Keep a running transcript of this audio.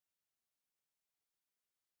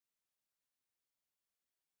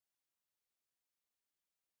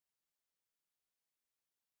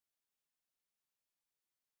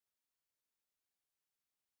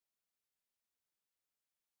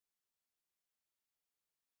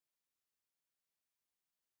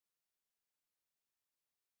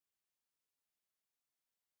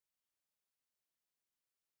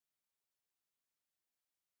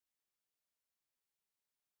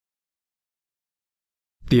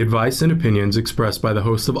The advice and opinions expressed by the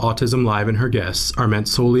host of Autism Live and her guests are meant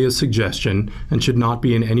solely as suggestion and should not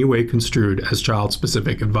be in any way construed as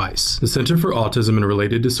child-specific advice. The Center for Autism and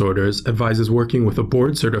Related Disorders advises working with a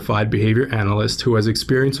board-certified behavior analyst who has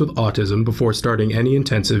experience with autism before starting any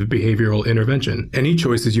intensive behavioral intervention. Any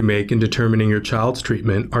choices you make in determining your child's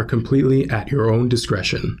treatment are completely at your own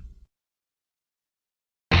discretion.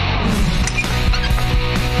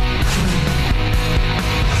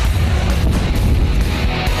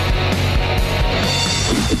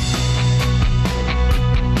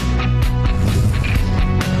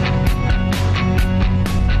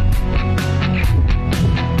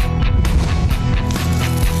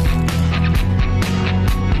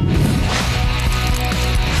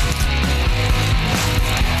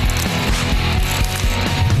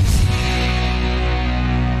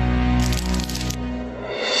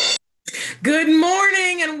 Good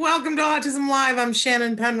morning and welcome to Autism Live. I'm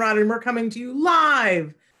Shannon Penrod and we're coming to you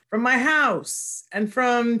live from my house and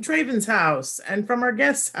from Traven's house and from our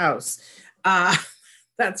guest's house.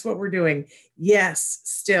 That's what we're doing. Yes,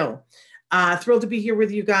 still. Thrilled to be here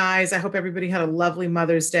with you guys. I hope everybody had a lovely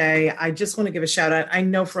Mother's Day. I just want to give a shout out. I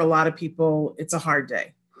know for a lot of people, it's a hard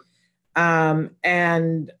day.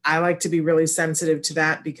 And I like to be really sensitive to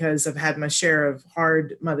that because I've had my share of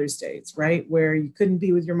hard Mother's Days, right? Where you couldn't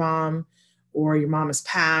be with your mom, or your mom has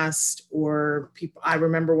passed, or people. I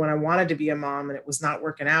remember when I wanted to be a mom and it was not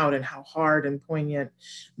working out, and how hard and poignant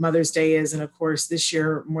Mother's Day is. And of course, this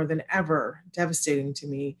year, more than ever, devastating to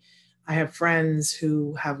me. I have friends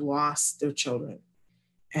who have lost their children.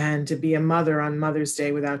 And to be a mother on Mother's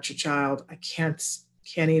Day without your child, I can't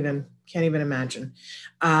even imagine.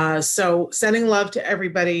 So sending love to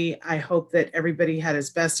everybody. I hope that everybody had as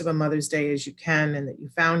best of a Mother's Day as you can, and that you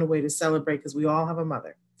found a way to celebrate, because we all have a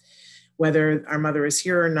mother, whether our mother is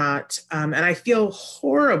here or not. And I feel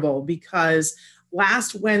horrible because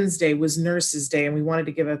last Wednesday was Nurses Day, and we wanted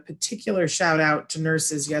to give a particular shout out to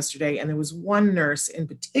nurses yesterday. And there was one nurse in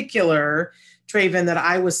particular, Traven, that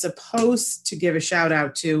I was supposed to give a shout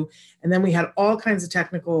out to. And then we had all kinds of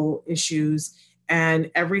technical issues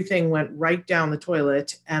and everything went right down the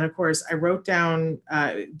toilet. And of course, I wrote down,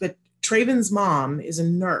 but Traven's mom is a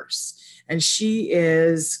nurse, and she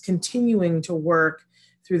is continuing to work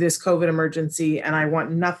through this COVID emergency. And I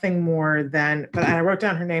want nothing more than, but I wrote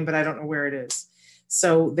down her name, but I don't know where it is.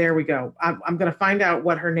 So there we go. I'm going to find out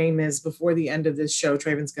what her name is before the end of this show.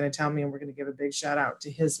 Traven's going to tell me, and we're going to give a big shout out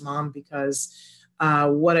to his mom, because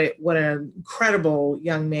what an incredible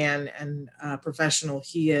young man and professional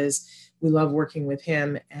he is. We love working with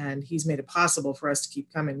him, and he's made it possible for us to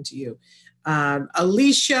keep coming to you.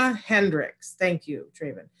 Alicia Hendricks. Thank you,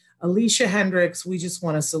 Traven. Alicia Hendricks, we just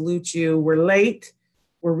want to salute you. We're late.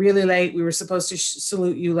 We're really late. We were supposed to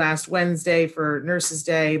salute you last Wednesday for Nurses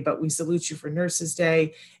Day, but we salute you for Nurses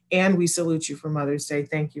Day, and we salute you for Mother's Day.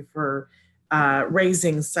 Thank you for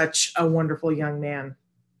raising such a wonderful young man.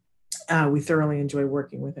 We thoroughly enjoy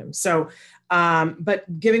working with him. So,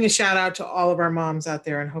 but giving a shout out to all of our moms out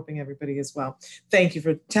there and hoping everybody is well. Thank you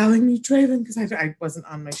for telling me, Traven, because I wasn't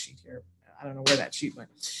on my sheet here. I don't know where that sheet went.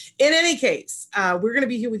 In any case, we're going to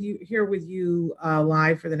be here with you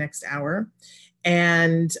live for the next hour.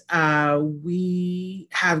 And we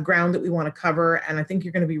have ground that we want to cover. And I think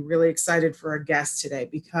you're going to be really excited for our guest today,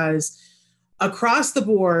 because across the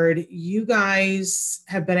board, you guys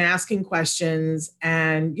have been asking questions,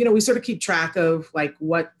 and, you know, we sort of keep track of like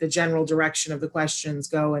what the general direction of the questions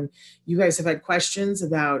go. And you guys have had questions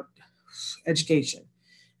about education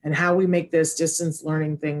and how we make this distance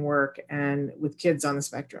learning thing work, and with kids on the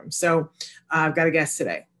spectrum. So I've got a guest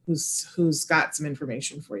today who's got some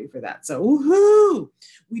information for you for that. So, woohoo!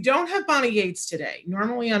 We don't have Bonnie Yates today.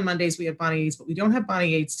 Normally on Mondays we have Bonnie Yates, but we don't have Bonnie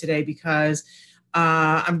Yates today because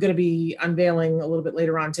I'm going to be unveiling a little bit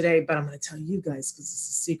later on today, but I'm going to tell you guys because it's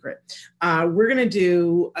a secret. We're going to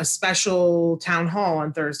do a special town hall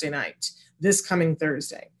on Thursday night, this coming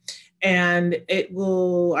Thursday. And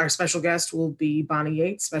our special guest will be Bonnie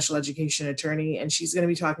Yates, special education attorney, and she's going to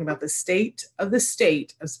be talking about the state of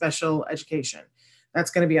special education. That's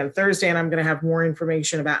going to be on Thursday, and I'm going to have more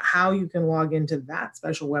information about how you can log into that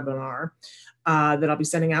special webinar that I'll be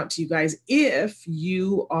sending out to you guys if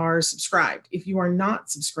you are subscribed. If you are not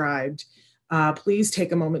subscribed, please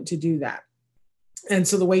take a moment to do that. And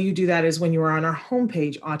so the way you do that is when you are on our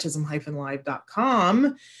homepage,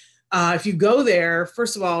 autism-live.com. If you go there,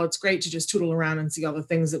 first of all, it's great to just tootle around and see all the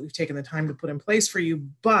things that we've taken the time to put in place for you.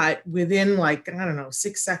 But within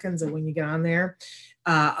 6 seconds of when you get on there,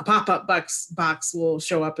 a pop-up box will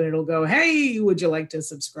show up and it'll go, hey, would you like to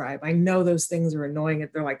subscribe? I know those things are annoying.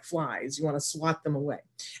 They're like flies. You want to swat them away.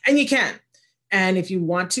 And you can. And if you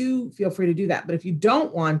want to, feel free to do that. But if you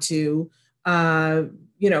don't want to,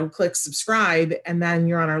 click subscribe, and then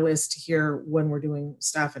you're on our list to hear when we're doing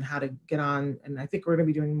stuff and how to get on. And I think we're going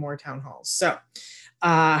to be doing more town halls. So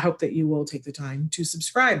I hope that you will take the time to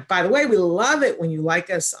subscribe. By the way, we love it when you like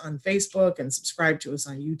us on Facebook and subscribe to us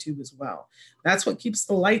on YouTube as well. That's what keeps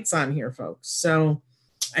the lights on here, folks. So,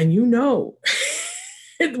 and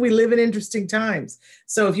we live in interesting times.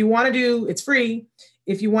 So if you want to do, it's free.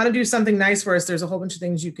 If you want to do something nice for us, there's a whole bunch of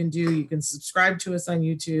things you can do. You can subscribe to us on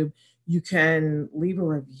YouTube. You can leave a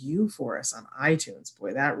review for us on iTunes.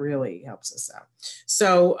 Boy, that really helps us out.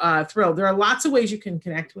 So thrilled. There are lots of ways you can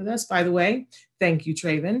connect with us, by the way. Thank you,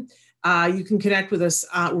 Traven. You can connect with us.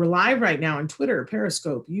 We're live right now on Twitter,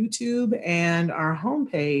 Periscope, YouTube, and our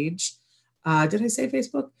homepage. Did I say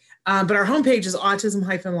Facebook? But our homepage is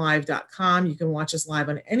autism-live.com. You can watch us live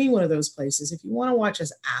on any one of those places. If you want to watch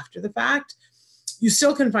us after the fact, you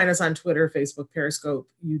still can find us on Twitter, Facebook, Periscope,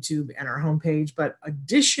 YouTube, and our homepage. But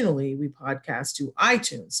additionally, we podcast to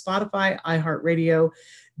iTunes, Spotify, iHeartRadio,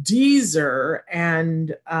 Deezer,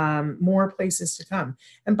 and more places to come.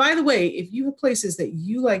 And by the way, if you have places that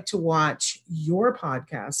you like to watch your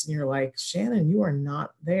podcast and you're like, Shannon, you are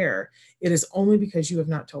not there, it is only because you have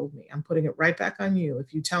not told me. I'm putting it right back on you.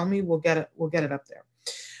 If you tell me, we'll get it up there.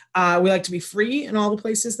 We like to be free in all the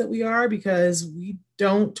places that we are because we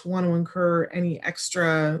don't want to incur any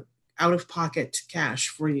extra out-of-pocket cash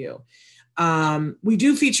for you. We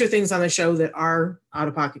do feature things on the show that are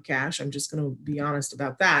out-of-pocket cash. I'm just going to be honest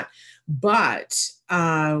about that. But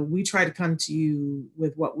we try to come to you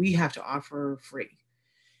with what we have to offer free.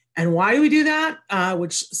 And why do we do that?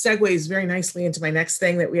 Which segues very nicely into my next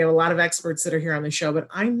thing, that we have a lot of experts that are here on the show, but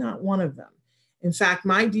I'm not one of them. In fact,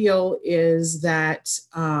 my deal is that,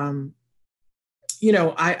 I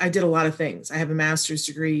did a lot of things. I have a master's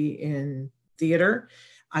degree in theater.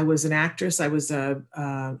 I was an actress. I was a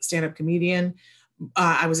stand-up comedian.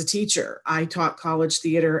 I was a teacher. I taught college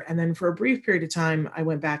theater. And then for a brief period of time, I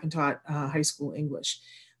went back and taught high school English.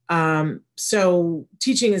 So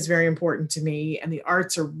teaching is very important to me, and the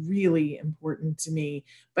arts are really important to me.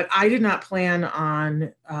 But I did not plan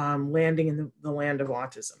on landing in the land of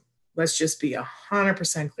autism. Let's just be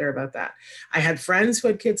 100% clear about that. I had friends who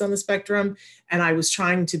had kids on the spectrum, and I was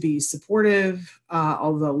trying to be supportive,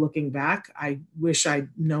 although looking back, I wish I'd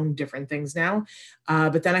known different things now.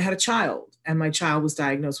 But then I had a child, and my child was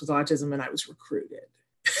diagnosed with autism, and I was recruited.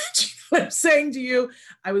 Do you know what I'm saying to you?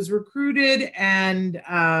 I was recruited, and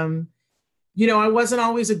I wasn't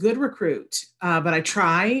always a good recruit, but I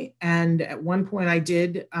try. And at one point I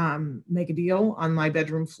did make a deal on my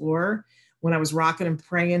bedroom floor when I was rocking and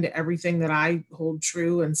praying to everything that I hold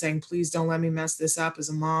true and saying, please don't let me mess this up as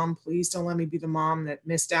a mom. Please don't let me be the mom that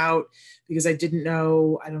missed out because I don't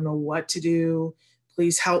know what to do.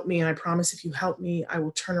 Please help me. And I promise if you help me, I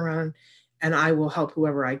will turn around and I will help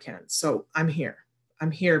whoever I can. So I'm here. I'm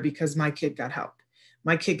here because my kid got help.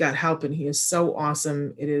 My kid got help, and he is so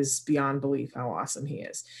awesome. It is beyond belief how awesome he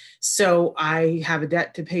is. So I have a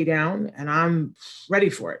debt to pay down, and I'm ready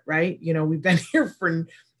for it, right? We've been here for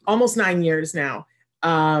almost 9 years now.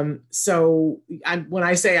 So when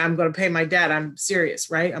I say I'm going to pay my debt, I'm serious,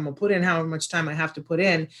 right? I'm going to put in however much time I have to put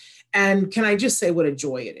in. And can I just say what a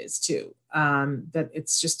joy it is too, that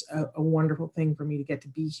it's just a wonderful thing for me to get to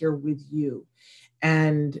be here with you.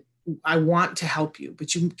 And I want to help you,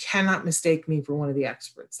 but you cannot mistake me for one of the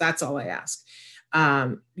experts. That's all I ask.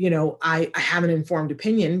 I have an informed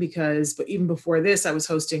opinion but even before this, I was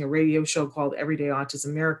hosting a radio show called Everyday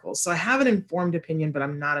Autism Miracles. So I have an informed opinion, but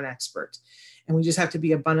I'm not an expert. And we just have to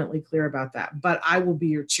be abundantly clear about that. But I will be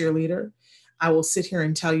your cheerleader. I will sit here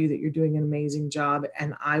and tell you that you're doing an amazing job,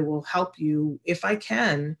 and I will help you if I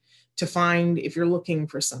can to find if you're looking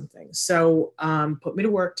for something. So put me to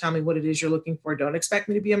work, tell me what it is you're looking for. Don't expect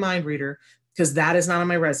me to be a mind reader, because that is not on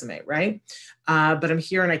my resume, right? But I'm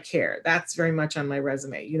here and I care. That's very much on my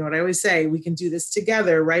resume. You know what I always say, we can do this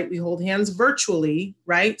together, right? We hold hands virtually,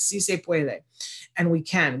 right? Si se puede. And we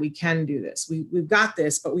can do this. We've got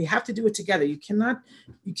this, but we have to do it together. You cannot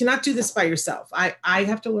do this by yourself. I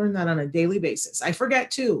have to learn that on a daily basis. I forget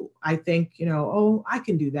too. I think, I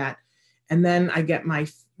can do that. And then I get my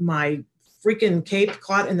freaking cape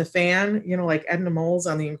caught in the fan, like Edna Moles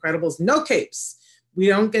on The Incredibles. No capes. We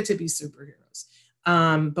don't get to be superheroes,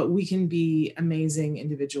 but we can be amazing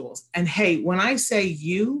individuals. And hey, when I say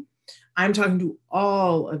you, I'm talking to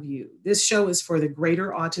all of you. This show is for the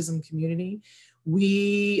greater autism community.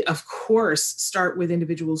 We, of course, start with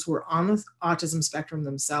individuals who are on the autism spectrum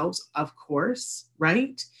themselves, of course,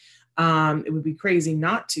 right? It would be crazy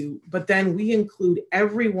not to, but then we include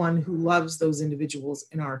everyone who loves those individuals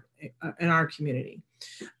in our community.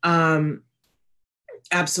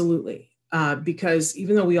 Absolutely. Because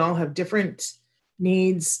even though we all have different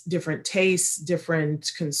needs, different tastes,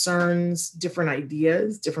 different concerns, different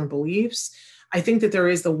ideas, different beliefs, I think that there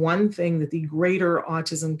is the one thing that the greater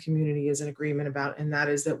autism community is in agreement about, and that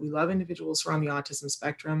is that we love individuals who are on the autism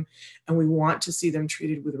spectrum, and we want to see them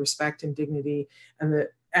treated with respect and dignity,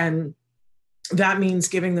 and that means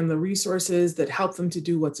giving them the resources that help them to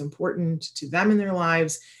do what's important to them in their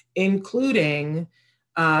lives, including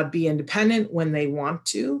be independent when they want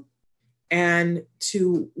to, and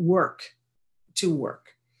to work.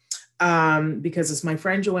 Because as my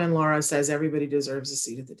friend Joanne Laura says, everybody deserves a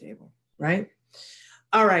seat at the table, right?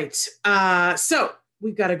 All right, so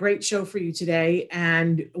we've got a great show for you today,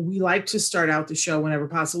 and we like to start out the show whenever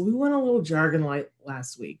possible. We went a little jargon light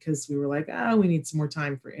last week because we were like, we need some more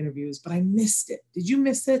time for interviews, but I missed it. Did you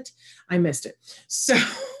miss it? I missed it. So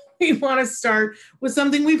we want to start with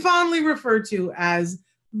something we fondly refer to as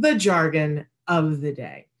the jargon of the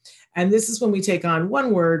day. And this is when we take on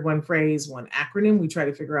one word, one phrase, one acronym. We try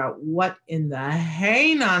to figure out what in the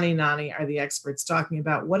hey nani are the experts talking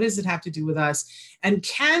about? What does it have to do with us? And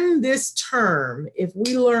can this term, if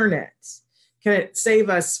we learn it, can it save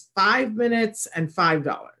us 5 minutes and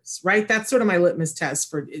 $5, right? That's sort of my litmus test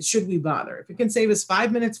for should we bother? If it can save us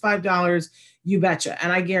 5 minutes, $5, you betcha.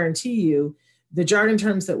 And I guarantee you, the jargon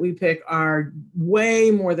terms that we pick are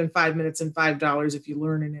way more than 5 minutes and $5 if you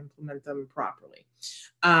learn and implement them properly.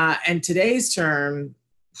 And today's term,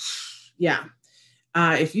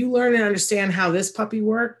 if you learn and understand how this puppy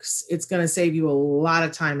works, it's going to save you a lot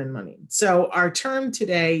of time and money. So our term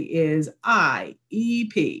today is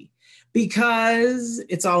IEP, because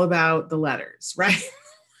it's all about the letters, right?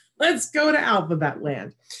 Let's go to alphabet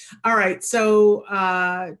land. All right, so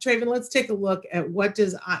Traven, let's take a look at what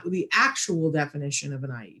does the actual definition of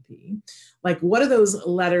an IEP, like what do those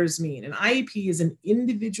letters mean? An IEP is an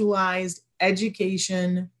individualized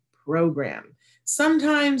education program.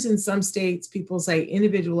 Sometimes in some states, people say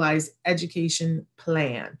individualized education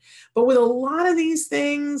plan. But with a lot of these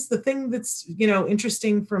things, the thing that's,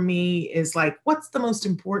 interesting for me is like, what's the most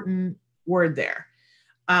important word there?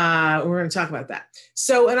 We're going to talk about that.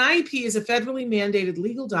 So an IEP is a federally mandated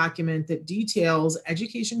legal document that details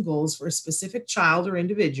education goals for a specific child or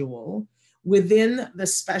individual within the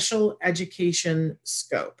special education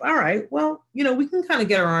scope. All right, well, we can kind of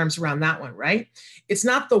get our arms around that one, right? It's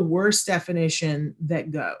not the worst definition that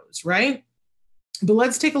goes, right? But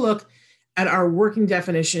let's take a look at our working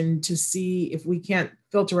definition to see if we can't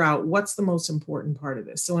filter out what's the most important part of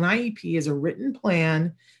this. So an IEP is a written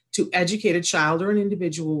plan to educate a child or an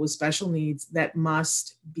individual with special needs that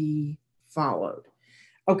must be followed.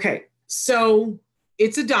 Okay, so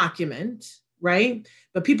it's a document, right?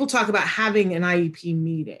 But people talk about having an IEP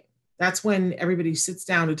meeting. That's when everybody sits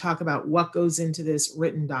down to talk about what goes into this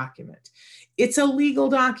written document. It's a legal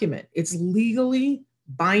document. It's legally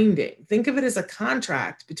binding. Think of it as a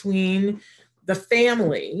contract between the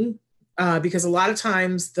family, because a lot of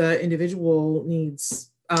times the individual needs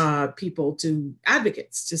people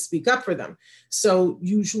advocates to speak up for them. So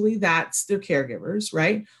usually that's their caregivers,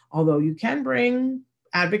 right? Although you can bring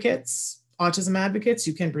advocates, autism advocates,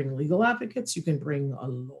 you can bring legal advocates, you can bring a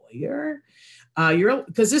lawyer,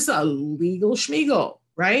 because this is a legal schmiegel,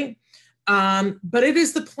 right? But it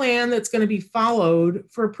is the plan that's going to be followed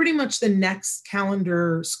for pretty much the next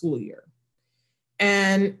calendar school year.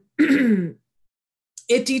 And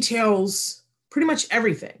it details pretty much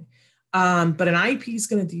everything. But an IEP is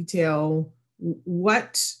going to detail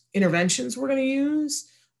what interventions we're going to use,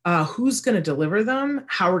 who's going to deliver them,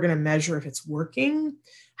 how we're going to measure if it's working,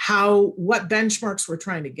 what benchmarks we're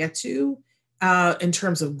trying to get to in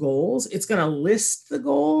terms of goals. It's going to list the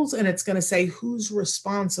goals, and it's going to say who's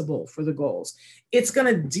responsible for the goals. It's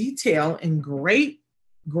going to detail in great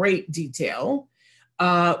detail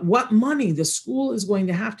what money the school is going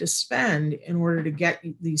to have to spend in order to get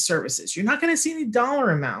these services. You're not going to see any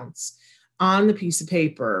dollar amounts on the piece of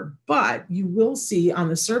paper, but you will see on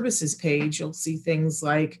the services page, you'll see things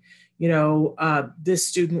like, this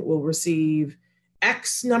student will receive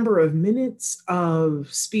X number of minutes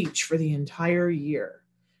of speech for the entire year,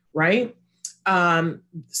 right?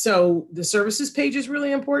 So the services page is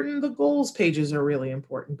really important. The goals pages are really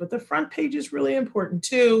important, but the front page is really important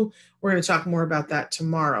too. We're going to talk more about that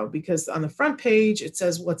tomorrow, because on the front page, it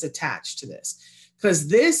says what's attached to this, because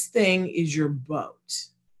this thing is your boat.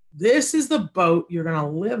 This is the boat you're going to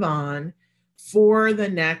live on for the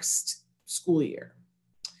next school year.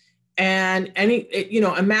 And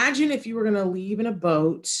imagine if you were going to leave in a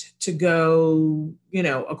boat to go,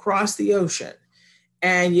 across the ocean,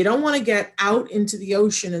 and you don't want to get out into the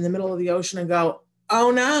ocean in the middle of the ocean and go,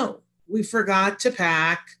 oh no, we forgot to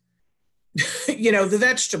pack the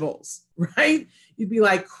vegetables, right? You'd be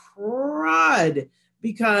like, crud,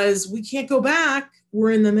 because we can't go back.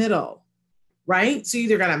 We're in the middle, right? So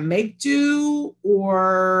either got to make do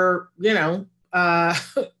or, I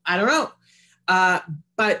don't know.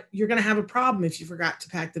 But you're going to have a problem if you forgot to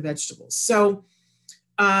pack the vegetables. So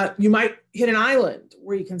you might hit an island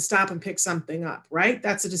where you can stop and pick something up, right?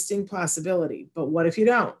 That's a distinct possibility. But what if you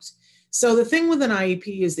don't? So the thing with an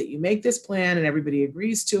IEP is that you make this plan and everybody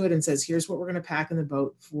agrees to it and says, here's what we're going to pack in the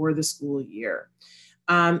boat for the school year.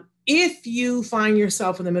 If you find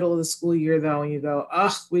yourself in the middle of the school year, though, and you go,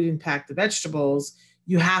 oh, we didn't pack the vegetables,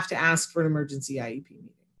 you have to ask for an emergency IEP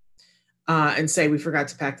meeting and say, we forgot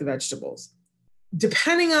to pack the vegetables.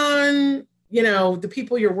 Depending on, the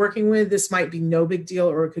people you're working with, this might be no big deal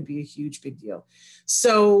or it could be a huge big deal.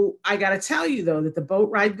 So I got to tell you, though, that the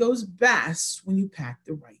boat ride goes best when you pack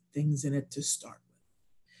the right things in it to start with,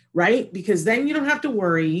 right? Because then you don't have to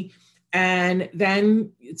worry and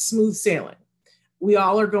then it's smooth sailing. We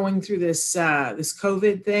all are going through this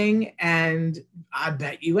COVID thing, and I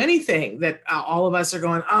bet you anything that all of us are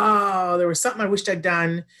going, oh, there was something I wished I'd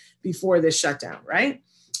done before this shutdown, right?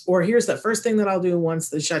 Or here's the first thing that I'll do once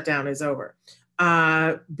the shutdown is over,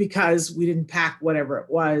 because we didn't pack whatever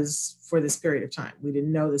it was for this period of time. We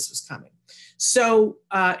didn't know this was coming. So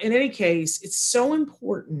in any case, it's so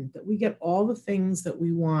important that we get all the things that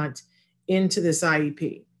we want into this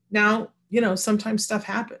IEP. Now, sometimes stuff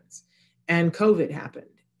happens. And COVID happened,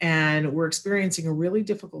 and we're experiencing a really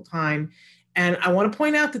difficult time. And I want to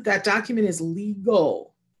point out that document is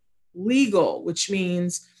legal, which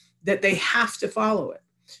means that they have to follow it.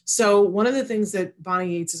 So one of the things that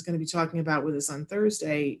Bonnie Yates is going to be talking about with us on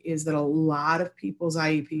Thursday is that a lot of people's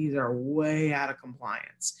IEPs are way out of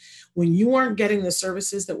compliance. When you aren't getting the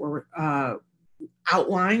services that were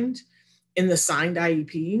outlined in the signed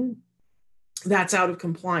IEP, that's out of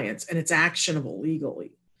compliance and it's actionable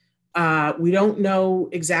legally. We don't know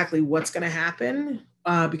exactly what's going to happen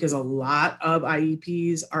because a lot of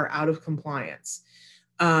IEPs are out of compliance.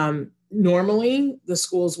 Normally, the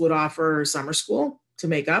schools would offer summer school to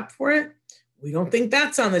make up for it. We don't think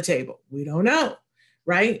that's on the table. We don't know,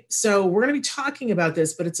 right? So we're going to be talking about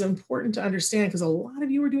this, but it's important to understand because a lot of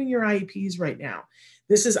you are doing your IEPs right now.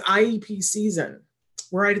 This is IEP season.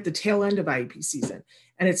 We're right at the tail end of IEP season.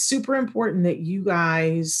 And it's super important that you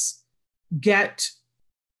guys get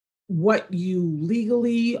what you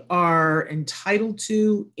legally are entitled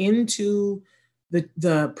to into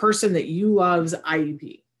the person that you love's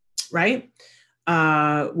IEP, right?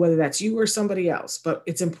 Whether that's you or somebody else, but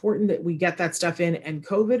it's important that we get that stuff in, and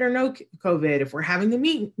COVID or no COVID, if we're having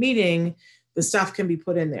the meeting, the stuff can be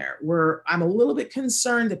put in there. I'm a little bit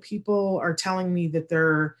concerned that people are telling me that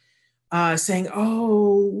they're saying,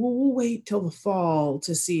 oh, we'll wait till the fall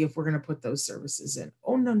to see if we're going to put those services in.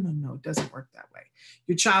 Oh, no, it doesn't work that way.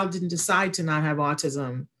 Your child didn't decide to not have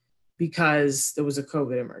autism because there was a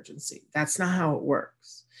COVID emergency. That's not how it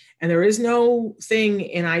works. And there is no thing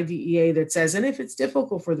in IDEA that says, and if it's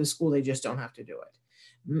difficult for the school, they just don't have to do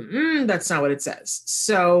it. That's not what it says.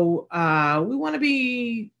 So we want to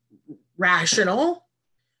be rational,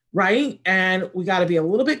 right? And we got to be a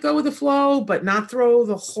little bit go with the flow, but not throw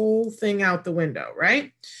the whole thing out the window,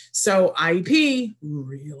 right? So IEP,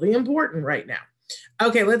 really important right now.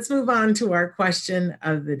 Okay, let's move on to our question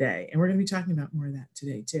of the day. And we're going to be talking about more of that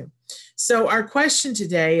today too. So our question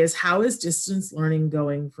today is, how is distance learning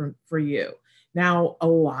going for you? Now, a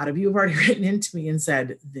lot of you have already written into me and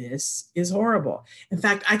said, this is horrible. In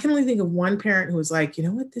fact, I can only think of one parent who was like, you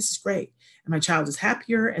know what, this is great. And my child is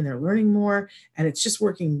happier and they're learning more and it's just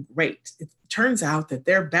working great. It turns out that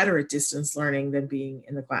they're better at distance learning than being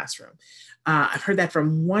in the classroom. I've heard that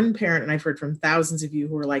from one parent, and I've heard from thousands of you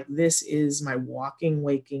who are like, this is my walking,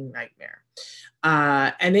 waking nightmare.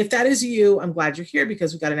 And if that is you, I'm glad you're here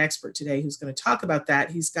because we've got an expert today who's going to talk about that.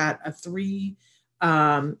 He's got a 3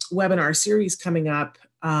 webinar series coming up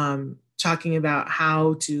talking about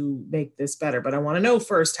how to make this better. But I want to know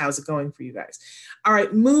first, how's it going for you guys? All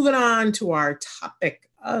right, moving on to our topic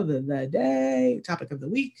of the day, topic of the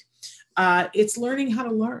week. It's learning how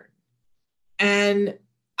to learn. And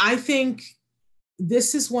I think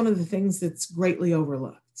this is one of the things that's greatly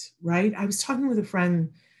overlooked, right? I was talking with a friend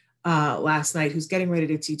last night who's getting ready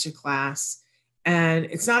to teach a class. And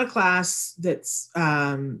it's not a class that's,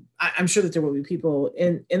 I'm sure that there will be people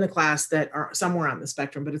in the class that are somewhere on the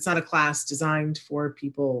spectrum, but it's not a class designed for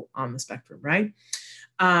people on the spectrum, right?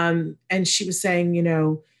 And she was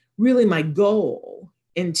saying, really my goal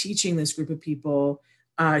in teaching this group of people,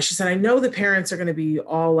 she said, I know the parents are going to be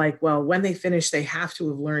all like, well, when they finish, they have to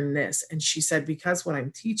have learned this. And she said, because what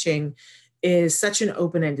I'm teaching is such an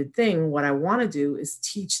open-ended thing. What I want to do is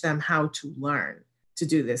teach them how to learn to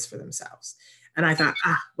do this for themselves. And I thought,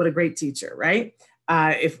 what a great teacher, right?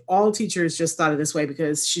 If all teachers just thought of this way,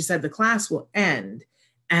 because she said the class will end.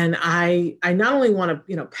 And I not only want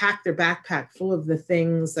to, pack their backpack full of the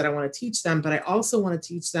things that I want to teach them, but I also want to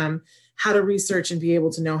teach them how to research and be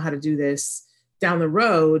able to know how to do this down the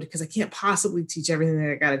road, because I can't possibly teach everything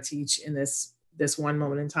that I got to teach in this one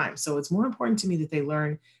moment in time. So it's more important to me that they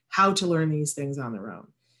learn how to learn these things on their own.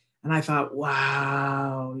 And I thought,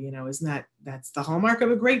 wow, that's the hallmark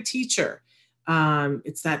of a great teacher.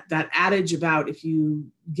 It's that adage about, if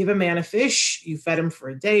you give a man a fish, you fed him for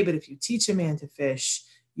a day, but if you teach a man to fish,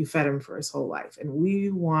 you fed him for his whole life. And we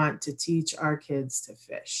want to teach our kids to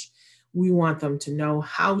fish. We want them to know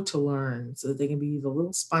how to learn so that they can be the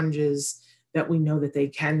little sponges that we know that they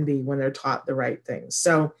can be when they're taught the right things.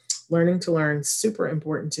 So learning to learn, super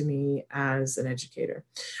important to me as an educator.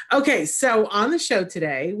 Okay, so on the show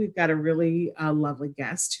today, we've got a really lovely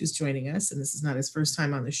guest who's joining us, and this is not his first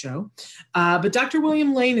time on the show, but Dr.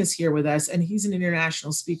 William Lane is here with us, and he's an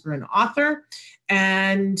international speaker and author,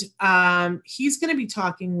 and he's going to be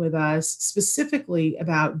talking with us specifically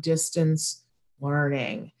about distance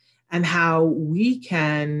learning and how we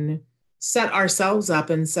can set ourselves up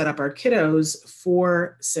and set up our kiddos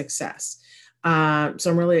for success. So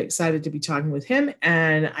I'm really excited to be talking with him.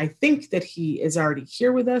 And I think that he is already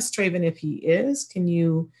here with us. Traven, if he is, can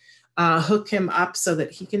you hook him up so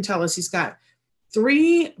that he can tell us? He's got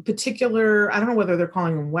 3 particular, I don't know whether they're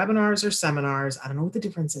calling them webinars or seminars. I don't know what the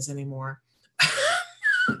difference is anymore.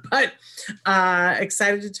 But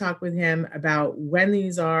excited to talk with him about when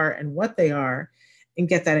these are and what they are, and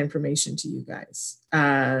get that information to you guys.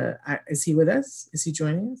 Is he with us? Is he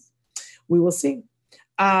joining us? We will see.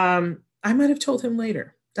 I might have told him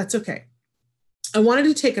later. That's okay. I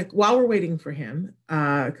wanted to while we're waiting for him,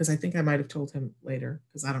 because I think I might have told him later,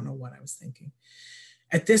 because I don't know what I was thinking.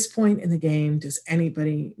 At this point in the game, does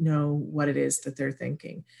anybody know what it is that they're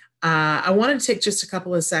thinking? I wanted to take just a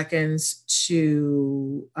couple of seconds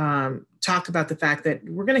to talk about the fact that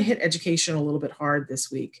we're going to hit education a little bit hard this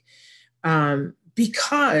week.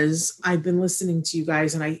 Because I've been listening to you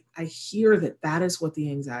guys, and I hear that is what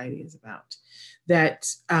the anxiety is about.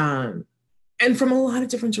 That, and from a lot of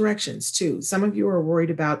different directions too. Some of you are worried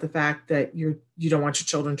about the fact that you don't want your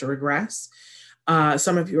children to regress.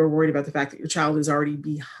 Some of you are worried about the fact that your child is already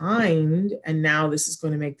behind, and now this is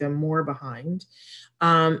going to make them more behind.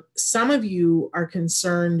 Some of you are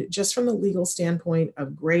concerned just from the legal standpoint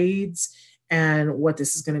of grades and what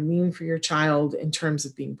this is going to mean for your child in terms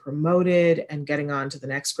of being promoted and getting on to the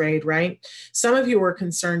next grade, right? Some of you are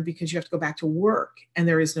concerned because you have to go back to work and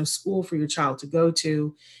there is no school for your child to go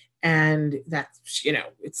to. And that's,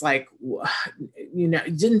 it's like, you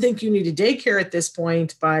didn't think you needed daycare at this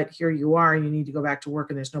point, but here you are, and you need to go back to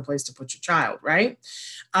work and there's no place to put your child, right?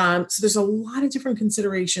 So there's a lot of different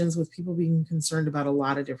considerations with people being concerned about a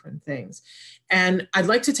lot of different things. And I'd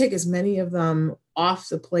like to take as many of them off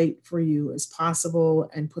the plate for you as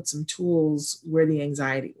possible and put some tools where the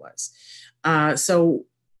anxiety was. So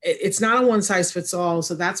it's not a one size fits all.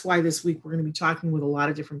 So that's why this week we're going to be talking with a lot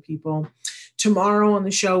of different people. Tomorrow on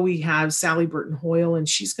the show, we have Sally Burton Hoyle, and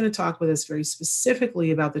she's going to talk with us very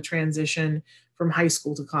specifically about the transition from high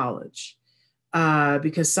school to college.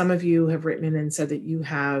 Because some of you have written in and said that you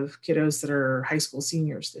have kiddos that are high school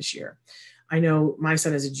seniors this year. I know my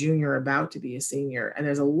son is a junior about to be a senior, and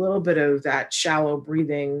there's a little bit of that shallow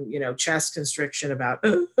breathing, chest constriction about,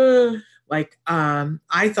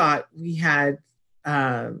 I thought we had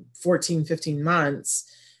 14, 15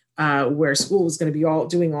 months where school was going to be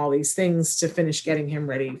doing all these things to finish getting him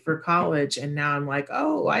ready for college. And now I'm like,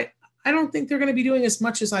 I don't think they're going to be doing as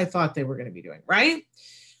much as I thought they were going to be doing, right?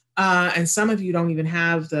 And some of you don't even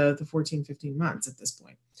have the 14, 15 months at this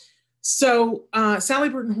point. So Sally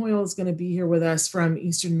Burton Hoyle is going to be here with us from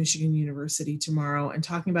Eastern Michigan University tomorrow and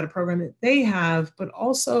talking about a program that they have, but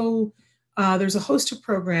also there's a host of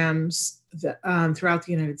programs that, throughout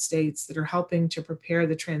the United States that are helping to prepare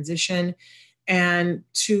the transition and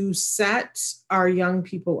to set our young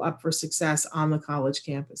people up for success on the college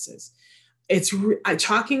campuses. It's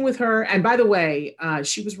talking with her. And by the way,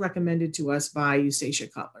 she was recommended to us by Eustacia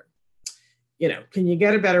Cutler. Can you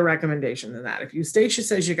get a better recommendation than that? If Eustacia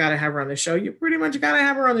says you got to have her on the show, you pretty much got to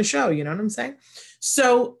have her on the show. You know what I'm saying?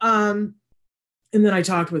 So, and then I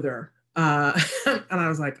talked with her and I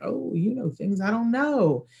was like, things I don't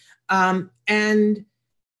know. And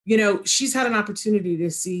she's had an opportunity to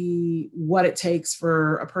see what it takes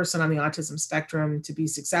for a person on the autism spectrum to be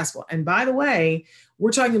successful. And by the way,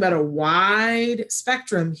 we're talking about a wide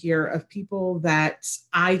spectrum here of people that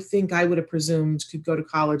I think I would have presumed could go to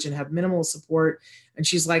college and have minimal support. And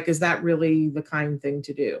she's like, is that really the kind thing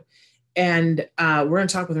to do? And we're going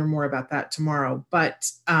to talk with her more about that tomorrow. But,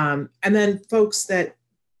 and then folks that,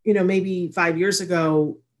 maybe 5 years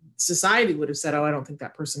ago, society would have said, oh, I don't think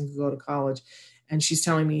that person could go to college. And she's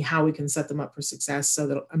telling me how we can set them up for success so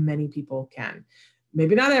that many people can.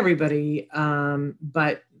 Maybe not everybody,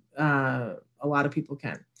 but a lot of people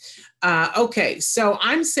can. Okay, so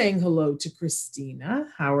I'm saying hello to Christina.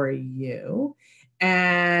 How are you?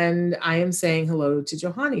 And I am saying hello to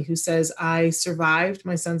Johanny, who says, I survived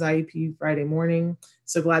my son's IEP Friday morning.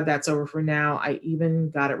 So glad that's over for now. I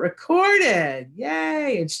even got it recorded.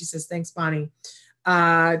 Yay. And she says, thanks, Bonnie.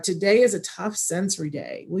 Today is a tough sensory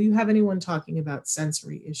day. Will you have anyone talking about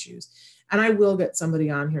sensory issues? And I will get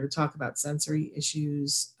somebody on here to talk about sensory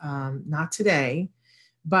issues. Not today,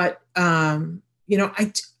 but something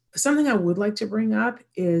I would like to bring up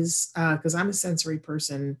is because I'm a sensory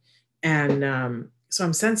person, and so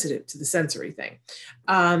I'm sensitive to the sensory thing.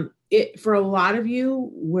 For a lot of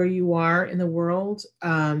you, where you are in the world,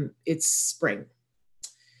 it's spring,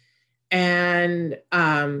 and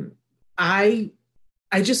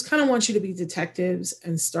I just kind of want you to be detectives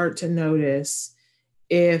and start to notice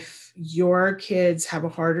if your kids have a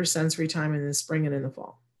harder sensory time in the spring and in the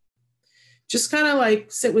fall. Just kind of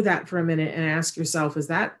like sit with that for a minute and ask yourself, is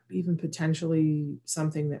that even potentially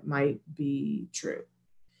something that might be true?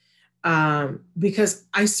 Because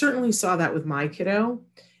I certainly saw that with my kiddo.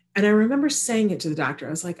 And I remember saying it to the doctor. I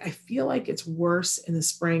was like, I feel like it's worse in the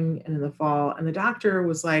spring and in the fall. And the doctor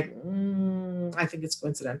was like, I think it's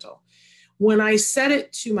coincidental. When I said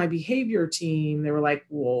it to my behavior team, they were like,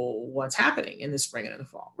 well, what's happening in the spring and in the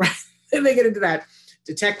fall, right? And they get into that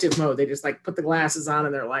detective mode. They just like put the glasses on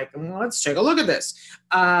and they're like, well, let's take a look at this.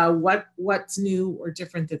 What's new or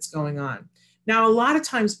different that's going on? Now, a lot of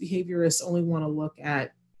times behaviorists only want to look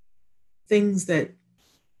at things that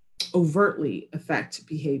overtly affect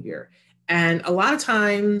behavior. And a lot of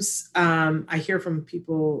times I hear from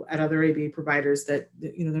people at other ABA providers that,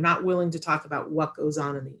 they're not willing to talk about what goes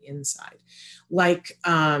on the inside, like,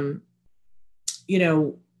 allergies.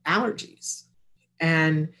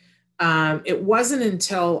 And it wasn't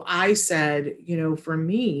until I said, for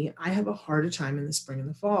me, I have a harder time in the spring and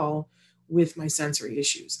the fall with my sensory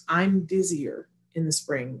issues. I'm dizzier in the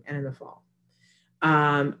spring and in the fall.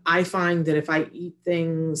 I find that if I eat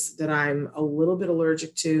things that I'm a little bit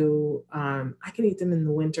allergic to, I can eat them in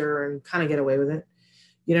the winter and kind of get away with it.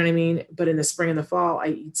 You know what I mean? But in the spring and the fall, I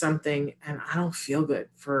eat something and I don't feel good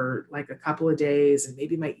for like a couple of days, and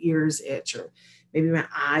maybe my ears itch, or maybe my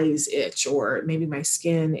eyes itch, or maybe my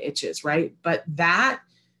skin itches, right? But that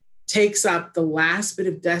takes up the last bit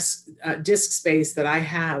of disk space that I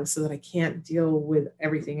have so that I can't deal with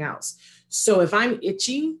everything else. So if I'm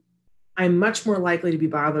itchy, I'm much more likely to be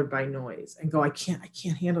bothered by noise and go, I can't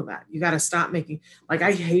handle that. You got to stop making, like,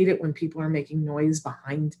 I hate it when people are making noise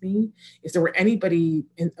behind me. If there were anybody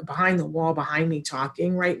behind the wall behind me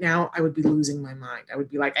talking right now, I would be losing my mind. I would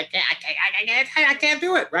be like, I can't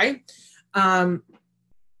do it. Right. And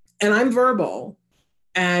I'm verbal,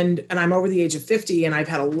 and I'm over the age of 50, and I've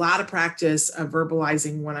had a lot of practice of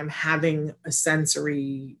verbalizing when I'm having a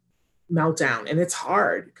sensory meltdown. And it's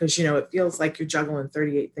hard because, it feels like you're juggling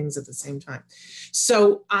 38 things at the same time.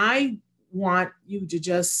 So I want you to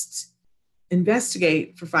just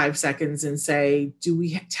investigate for 5 seconds and say, do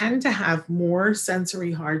we tend to have more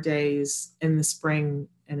sensory hard days in the spring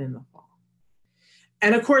and in the fall?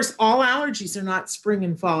 And of course, all allergies are not spring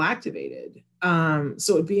and fall activated.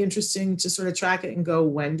 So it'd be interesting to sort of track it and go,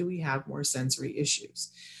 when do we have more sensory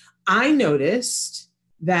issues? I noticed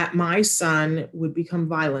that my son would become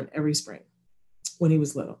violent every spring when he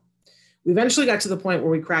was little. We eventually got to the point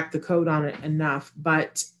where we cracked the code on it enough,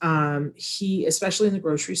 but he, especially in the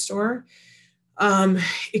grocery store,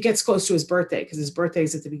 it gets close to his birthday, because his birthday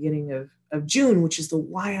is at the beginning of June, which is the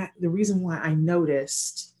reason why I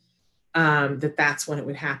noticed that's when it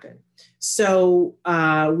would happen. So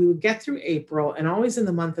we would get through April, and always in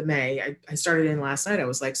the month of May, I started in last night. I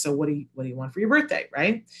was like, so what do you want for your birthday,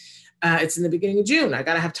 right? It's in the beginning of June. I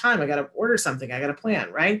got to have time. I got to order something. I got to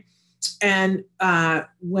plan, right? And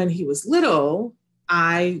when he was little,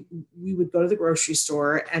 we would go to the grocery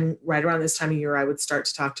store, and right around this time of year, I would start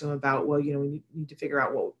to talk to him about, well, we need to figure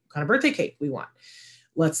out what kind of birthday cake we want.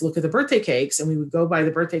 Let's look at the birthday cakes. And we would go by the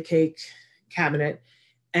birthday cake cabinet,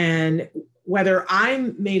 and whether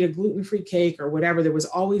I made a gluten-free cake or whatever, there was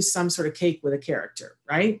always some sort of cake with a character,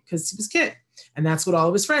 right? Because he was a kid. And that's what all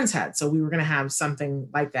of his friends had. So we were going to have something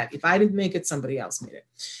like that. If I didn't make it, somebody else made it.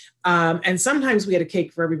 And sometimes we had a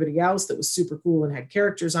cake for everybody else that was super cool and had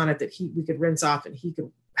characters on it that we could rinse off and he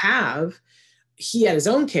could have. He had his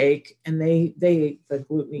own cake and they ate the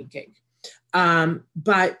gluten-free cake.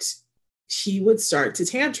 But he would start to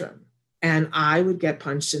tantrum and I would get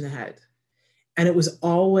punched in the head. And it was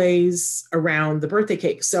always around the birthday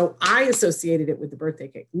cake. So I associated it with the birthday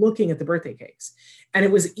cake, looking at the birthday cakes. And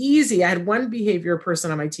it was easy. I had one behavior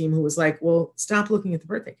person on my team who was like, well, stop looking at the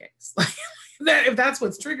birthday cakes. Like if that's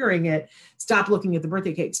what's triggering it, stop looking at the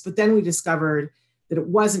birthday cakes. But then we discovered that it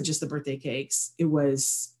wasn't just the birthday cakes. It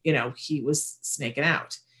was, he was snaking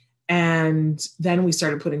out. And then we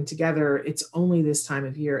started putting together, it's only this time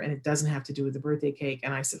of year and it doesn't have to do with the birthday cake.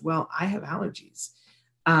 And I said, well, I have allergies.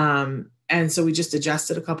 And so we just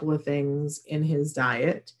adjusted a couple of things in his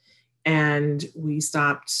diet and we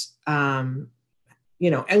stopped, and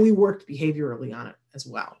we worked behaviorally on it as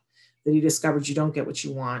well. That he discovered you don't get what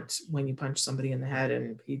you want when you punch somebody in the head,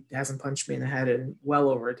 and he hasn't punched me in the head in well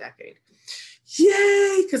over a decade.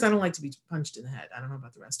 Yay, because I don't like to be punched in the head. I don't know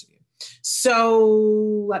about the rest of you. So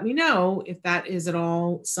let me know if that is at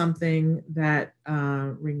all something that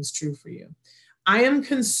rings true for you. I am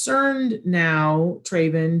concerned now,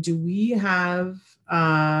 Traven, do we have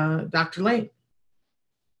Dr. Lane?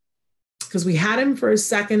 Because we had him for a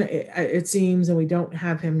second, it seems, and we don't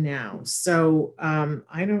have him now. So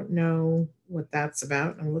I don't know what that's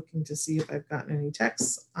about. I'm looking to see if I've gotten any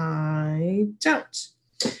texts. I don't.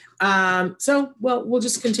 Well, we'll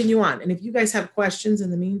just continue on. And if you guys have questions in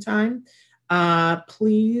the meantime,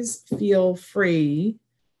 please feel free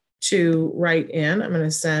to write in. I'm going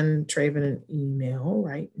to send Traven an email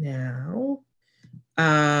right now.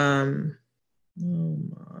 Oh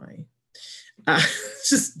my,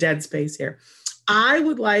 just dead space here. I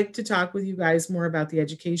would like to talk with you guys more about the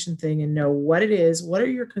education thing and know what it is. What are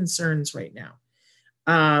your concerns right now?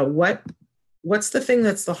 What's the thing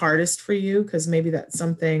that's the hardest for you? Because maybe that's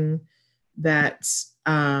something that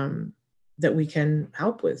that we can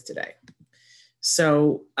help with today.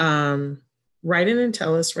 So write in and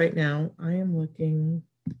tell us right now. I am looking.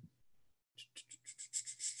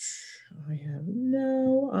 I have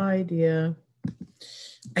no idea.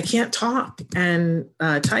 I can't talk and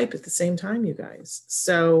type at the same time, you guys.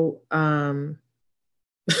 So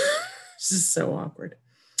this is so awkward.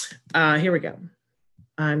 Here we go.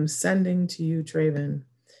 I'm sending to you, Traven,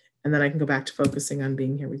 and then I can go back to focusing on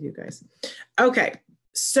being here with you guys. Okay,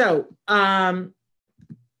 so I'm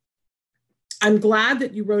glad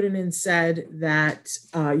that you wrote in and said that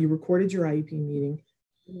you recorded your IEP meeting.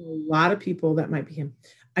 A lot of people, that might be him.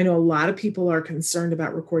 I know a lot of people are concerned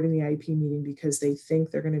about recording the IEP meeting because they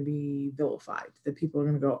think they're going to be vilified, that people are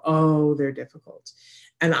going to go, oh, they're difficult.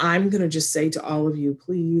 And I'm going to just say to all of you,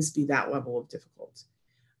 please be that level of difficult.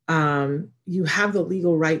 You have the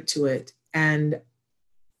legal right to it. And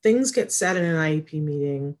things get said in an IEP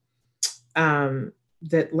meeting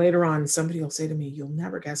that later on somebody will say to me, you'll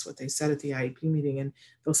never guess what they said at the IEP meeting. And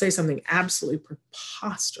they'll say something absolutely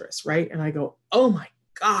preposterous, right? And I go, oh my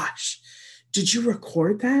gosh, did you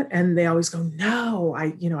record that? And they always go, no,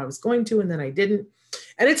 I was going to, and then I didn't.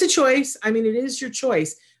 And it's a choice. I mean, it is your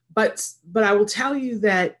choice. But I will tell you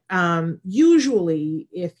that usually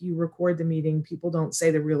if you record the meeting, people don't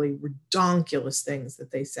say the really redonkulous things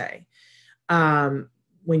that they say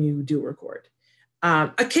when you do record.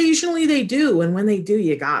 Occasionally they do. And when they do,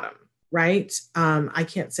 you got them, right? I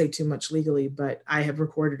can't say too much legally, but I have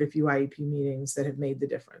recorded a few IEP meetings that have made the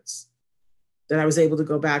difference. That I was able to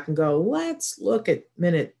go back and go, let's look at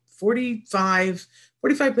minute 45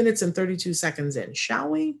 minutes and 32 seconds in, shall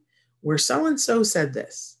we? Where so-and-so said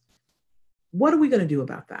this. What are we going to do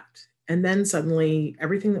about that? And then suddenly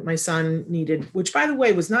everything that my son needed, which by the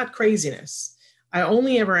way, was not craziness. I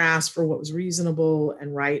only ever asked for what was reasonable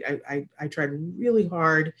and right. I tried really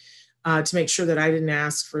hard to make sure that I didn't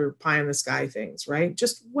ask for pie in the sky things, right?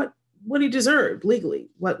 Just what he deserved legally,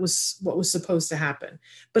 what was supposed to happen.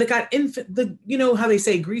 But it got you know how they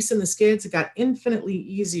say grease in the skids, it got infinitely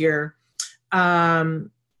easier.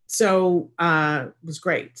 So it was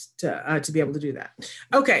great to be able to do that.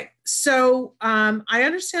 Okay, so I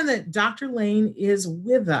understand that Dr. Lane is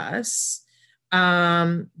with us,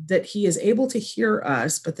 that he is able to hear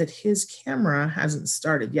us, but that his camera hasn't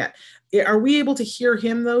started yet. Are we able to hear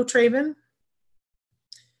him though, Traven?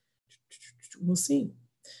 We'll see.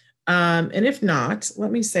 And if not,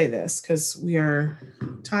 let me say this, because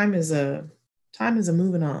time is a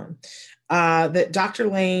moving on. That Dr.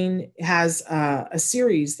 Lane has a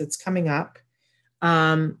series that's coming up.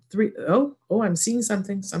 I'm seeing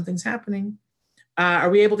something's happening. Are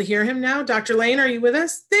we able to hear him now? Dr. Lane, are you with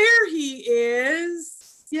us? There he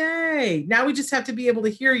is. Yay. Now we just have to be able to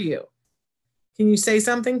hear you. Can you say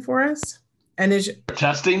something for us? And is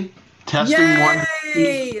testing Yay! 1.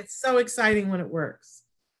 It's so exciting when it works.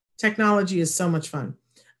 Technology is so much fun.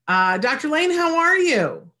 Dr. Lane, how are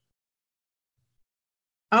you?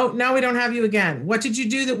 Oh, now we don't have you again. What did you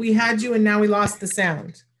do that we had you and now we lost the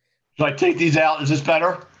sound? Should I take these out? Is this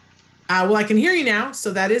better? Well, I can hear you now,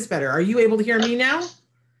 so that is better. Are you able to hear me now?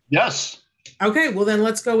 Yes. Okay, well then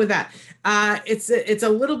let's go with that. It's a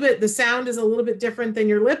little bit, the sound is a little bit different than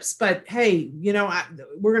your lips, but hey, you know,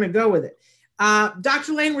 we're going to go with it.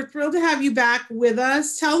 Dr. Lane, we're thrilled to have you back with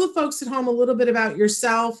us. Tell the folks at home a little bit about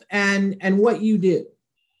yourself and what you do.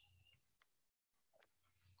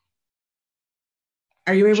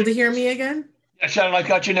 Are you able to hear me again? Yeah, Shannon, I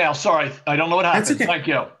got you now. Sorry, I don't know what happened. That's okay. Thank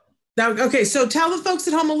you. Now, okay, so tell the folks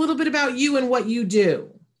at home a little bit about you and what you do.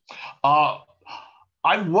 I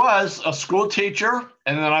was a school teacher,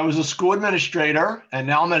 and then I was a school administrator, and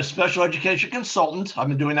now I'm a special education consultant. I've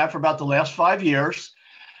been doing that for about the last 5 years.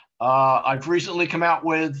 I've recently come out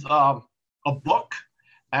with a book,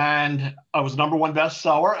 and I was #1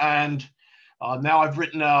 bestseller, and now I've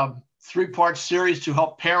written a 3-part series to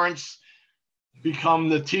help parents become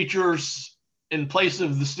the teachers in place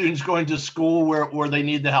of the students going to school where they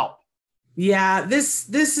need the help. Yeah, this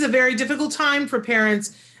is a very difficult time for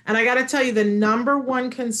parents. And I got to tell you, the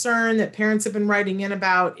 #1 concern that parents have been writing in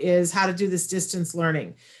about is how to do this distance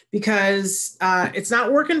learning, because it's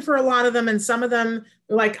not working for a lot of them. And some of them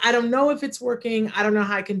are like, I don't know if it's working. I don't know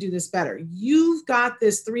how I can do this better. You've got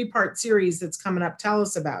this 3-part series that's coming up. Tell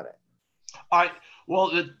us about it.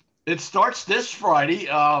 Well, it starts this Friday,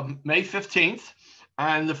 May 15th.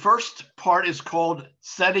 And the first part is called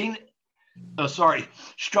Structuring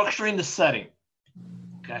the Setting.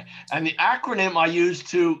 Okay. And the acronym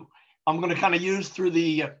I'm going to kind of use through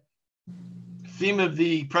the theme of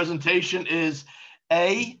the presentation is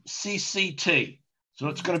ACCT. So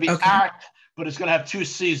it's going to be ACT, but it's going to have 2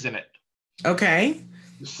 C's in it. Okay.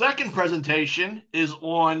 The second presentation is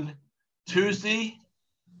on Tuesday,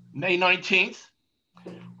 May 19th,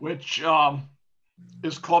 which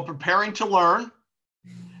is called Preparing to Learn.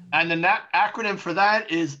 And then that acronym for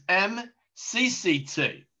that is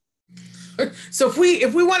MCCT. So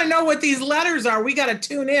if we want to know what these letters are, we got to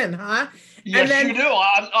tune in, huh? Yes, you do.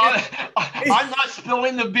 I'm not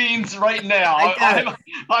spilling the beans right now. I'm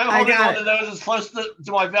holding on to those as close to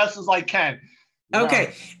my vest as I can.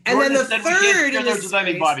 Okay. And then the third in this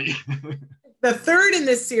series, the third in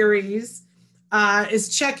this series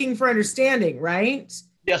is checking for understanding, right?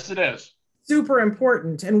 Yes, it is. Super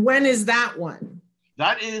important. And when is that one?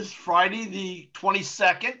 That is Friday the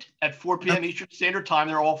 22nd at 4 p.m. Eastern Standard Time.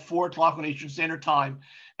 They're all 4 o'clock on Eastern Standard Time.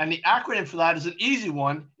 And the acronym for that is an easy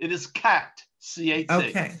one. It is CAT, C-A-T.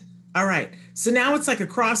 Okay. All right. So now it's like a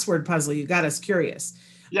crossword puzzle. You got us curious.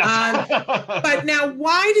 Yes. But now,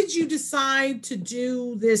 why did you decide to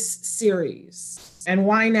do this series? And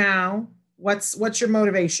why now? What's your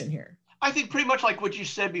motivation here? I think pretty much like what you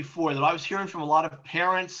said before, that I was hearing from a lot of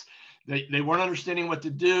parents. They weren't understanding what to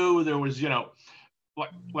do. There was,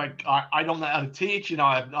 I don't know how to teach.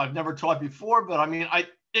 I've never taught before, but I mean,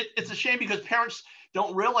 it's a shame because parents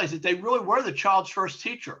don't realize that they really were the child's first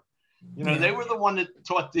teacher. They were the one that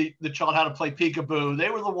taught the child how to play peekaboo. They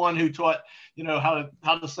were the one who taught, how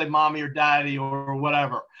to say mommy or daddy or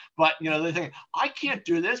whatever. But, they think, I can't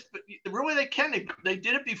do this, but really they can. They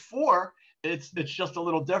did it before. It's just a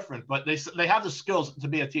little different, but they have the skills to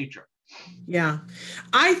be a teacher. Yeah.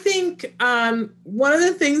 I think one of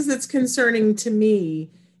the things that's concerning to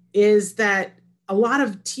me is that a lot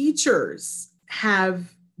of teachers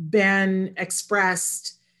have been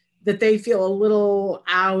expressed that they feel a little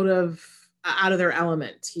out of their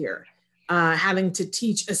element here, having to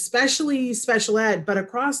teach, especially special ed, but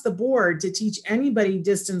across the board to teach anybody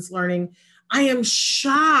distance learning. I am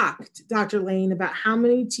shocked, Dr. Lane, about how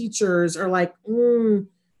many teachers are like,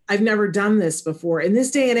 I've never done this before. In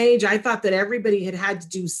this day and age, I thought that everybody had to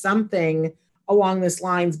do something along this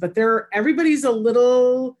lines, but everybody's a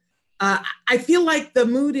little, I feel like the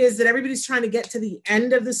mood is that everybody's trying to get to the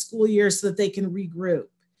end of the school year so that they can regroup.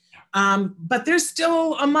 But there's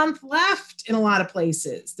still a month left in a lot of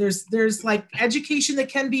places. There's like education that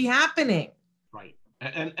can be happening. Right.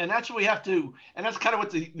 And that's what we have to, and that's kind of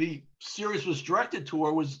what the series was directed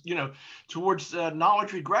toward was, towards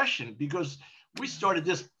knowledge regression, because we started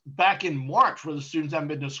this back in March where the students haven't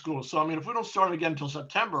been to school. So, I mean, if we don't start again until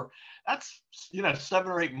September, that's, 7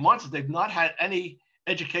 or 8 months that they've not had any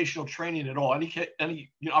educational training at all, any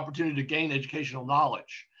opportunity to gain educational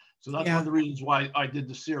knowledge. So that's one of the reasons why I did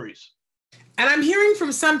the series. And I'm hearing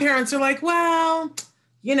from some parents are like, well,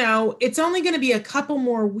 it's only going to be a couple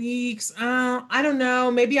more weeks. I don't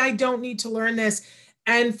know. Maybe I don't need to learn this.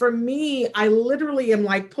 And for me, I literally am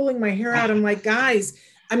like pulling my hair out. I'm like, guys,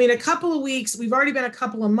 I mean, a couple of weeks, we've already been a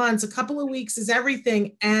couple of months, a couple of weeks is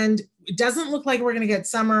everything. And it doesn't look like we're going to get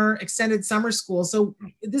extended summer school. So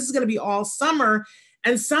this is going to be all summer.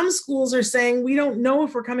 And some schools are saying, we don't know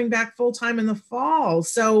if we're coming back full time in the fall.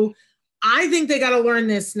 So I think they got to learn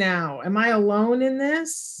this now. Am I alone in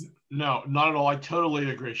this? No, not at all. I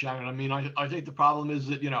totally agree, Shannon. I mean, I think the problem is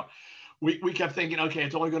that, we kept thinking, okay,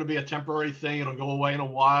 it's only going to be a temporary thing. It'll go away in a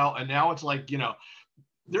while. And now it's like,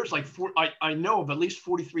 there's like I know of at least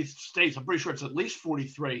 43 states. I'm pretty sure it's at least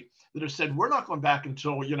 43 that have said, we're not going back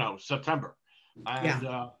until, September.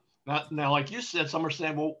 And now, like you said, some are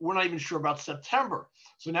saying, well, we're not even sure about September.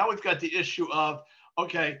 So now we've got the issue of,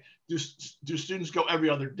 okay, do students go every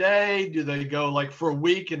other day? Do they go like for a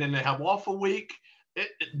week and then they have off a week?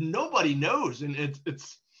 Nobody knows. And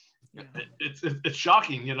it's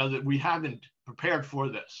shocking, that we haven't prepared for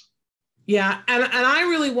this. Yeah. And I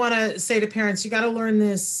really want to say to parents, you got to learn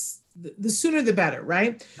this, the sooner the better,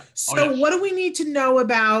 right? So What do we need to know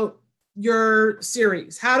about your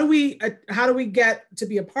series? How do we get to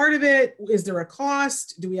be a part of it? Is there a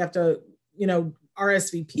cost? Do we have to,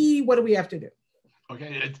 RSVP? What do we have to do?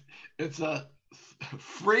 Okay. It's a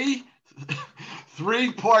free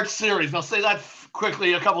 3-part series. I'll say that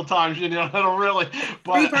quickly a couple times, it'll really,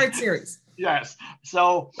 but 3-part series. Yes.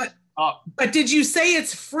 So, but did you say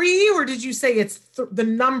it's free or did you say it's the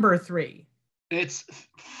number 3? It's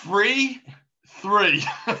free 3.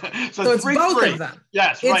 so it's both 3. Of them.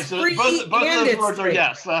 Yes, it's right. So free both of those words are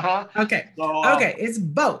yes. Okay. So, okay, it's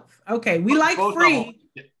both. Okay, we like free.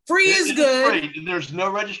 Free is good. Free. There's no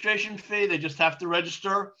registration fee. They just have to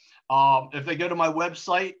register. If they go to my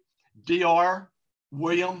website,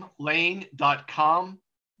 drwilliamlane.com.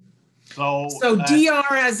 So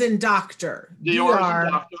DR as in doctor. DR as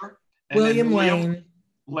in doctor. William Lane.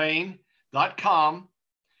 Lane.com.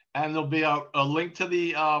 And there'll be a link to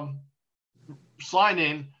the sign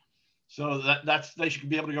in. So they should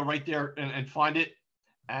be able to go right there and find it.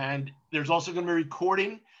 And there's also going to be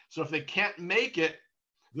recording. So if they can't make it,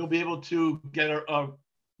 they'll be able to get a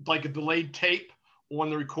delayed tape on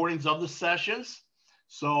the recordings of the sessions.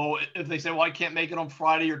 So if they say, well, I can't make it on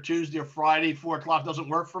Friday or Tuesday or Friday, 4 o'clock doesn't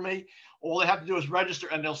work for me, all they have to do is register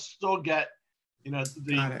and they'll still get,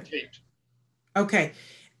 the tape. Okay.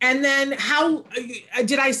 And then how,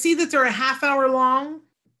 did I see that they're a half hour long?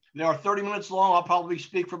 They are 30 minutes long. I'll probably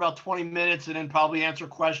speak for about 20 minutes and then probably answer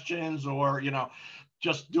questions or,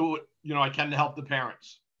 just do it, I can to help the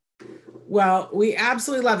parents. Well, we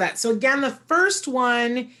absolutely love that. So again, the first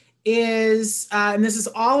one is, and this is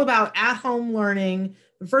all about at-home learning.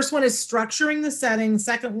 The first one is structuring the setting.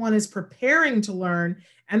 Second one is preparing to learn.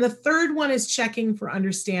 And the third one is checking for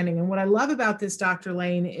understanding. And what I love about this, Dr.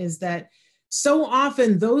 Lane, is that so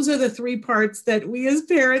often those are the 3 parts that we as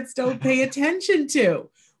parents don't pay attention to.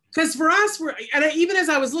 Because for us, even as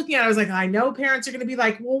I was looking at it, I was like, I know parents are going to be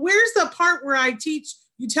like, well, where's the part where I teach?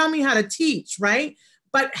 You tell me how to teach, right?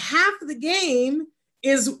 But half of the game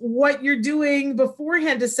is what you're doing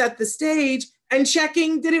beforehand to set the stage and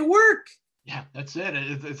checking, did it work? Yeah, that's it.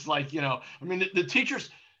 It's like, the teachers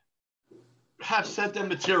have sent them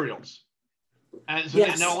materials. And so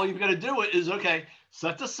now all you've got to do is, okay,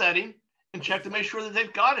 set the setting and check to make sure that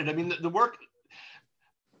they've got it. I mean,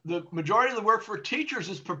 the majority of the work for teachers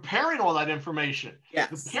is preparing all that information.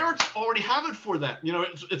 Yes. The parents already have it for them.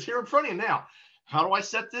 It's here in front of you now. How do I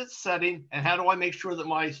set this setting and how do I make sure that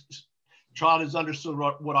my child has understood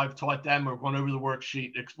what I've taught them or gone over the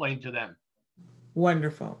worksheet, explained to them?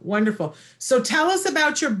 Wonderful. Wonderful. So tell us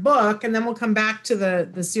about your book and then we'll come back to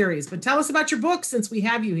the series, but tell us about your book since we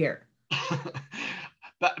have you here.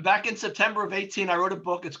 Back in September of 18, I wrote a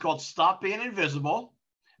book. It's called Stop Being Invisible.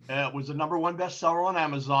 It was the #1 bestseller on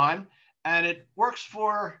Amazon, and it works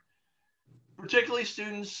for particularly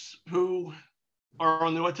students who are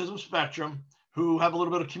on the autism spectrum who have a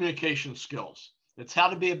little bit of communication skills. It's how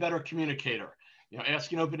to be a better communicator,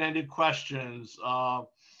 asking open-ended questions,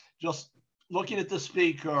 just looking at the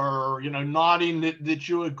speaker, nodding that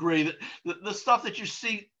you agree, the stuff that you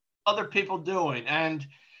see other people doing. And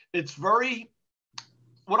it's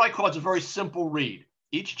what I call it's a very simple read.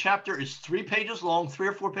 Each chapter is 3 pages long, 3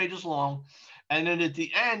 or 4 pages long. And then at the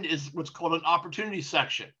end is what's called an opportunity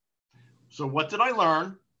section. So what did I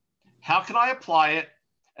learn? How can I apply it?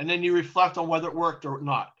 And then you reflect on whether it worked or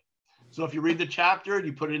not. So if you read the chapter,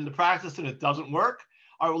 you put it into practice and it doesn't work.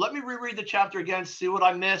 All right, well, let me reread the chapter again, see what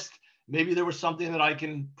I missed. Maybe there was something that I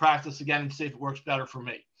can practice again and see if it works better for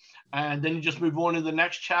me. And then you just move on to the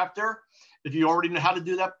next chapter. if you already know how to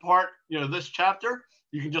do that part, this chapter,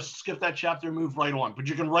 you can just skip that chapter and move right on. But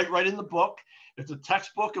you can write right in the book. It's a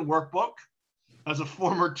textbook and workbook. As a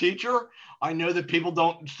former teacher, I know that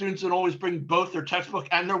students don't always bring both their textbook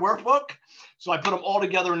and their workbook. So I put them all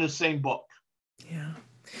together in the same book. Yeah.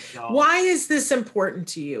 So, why is this important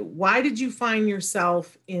to you? Why did you find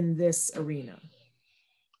yourself in this arena?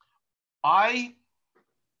 I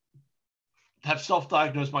have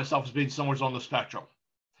self-diagnosed myself as being somewhere on the spectrum.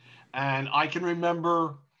 And I can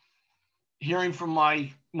remember hearing from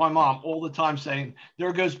my mom all the time saying,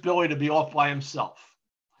 there goes Billy to be off by himself.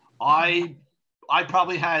 I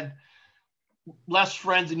probably had less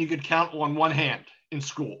friends than you could count on one hand in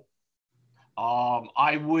school.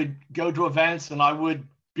 I would go to events and I would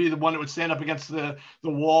be the one that would stand up against the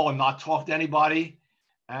wall and not talk to anybody.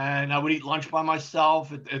 And I would eat lunch by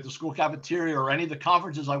myself at the school cafeteria or any of the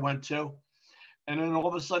conferences I went to. And then all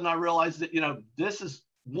of a sudden I realized that, this is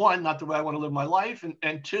one, not the way I want to live my life.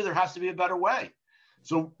 And two, there has to be a better way.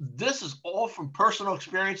 So this is all from personal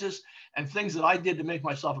experiences and things that I did to make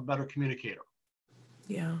myself a better communicator.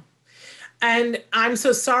 Yeah. And I'm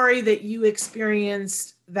so sorry that you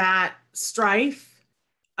experienced that strife.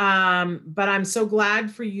 But I'm so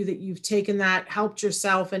glad for you that you've taken that, helped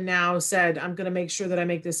yourself, and now said, I'm going to make sure that I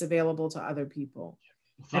make this available to other people.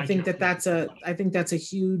 I think that's a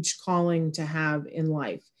huge calling to have in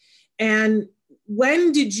life. And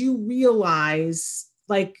when did you realize,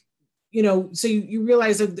 so you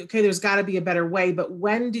realize, okay, there's got to be a better way, but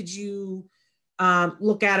when did you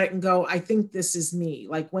look at it and go, I think this is me?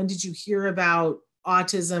 Like, when did you hear about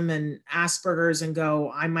autism and Asperger's and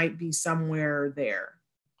go, I might be somewhere there?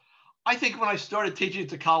 I think when I started teaching at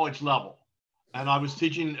the college level, and I was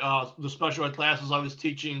teaching the special ed classes, I was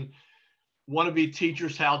teaching wannabe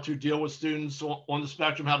teachers how to deal with students on the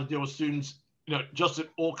spectrum, how to deal with students, just at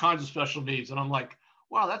all kinds of special needs. And I'm like,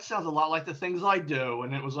 wow, that sounds a lot like the things I do.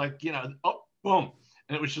 And it was like, oh, boom.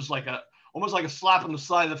 And it was just like almost like a slap on the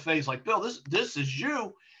side of the face, like, Bill, this is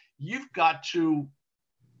you. You've got to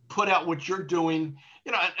put out what you're doing.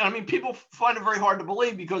 And I mean, people find it very hard to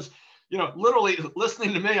believe because, literally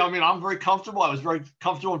listening to me, I mean, I'm very comfortable. I was very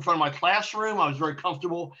comfortable in front of my classroom. I was very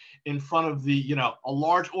comfortable in front of a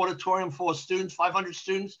large auditorium full of students, 500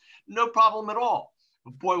 students, no problem at all.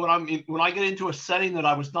 But boy, when I get into a setting that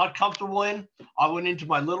I was not comfortable in, I went into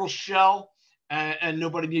my little shell and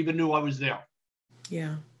nobody even knew I was there.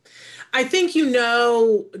 Yeah. I think,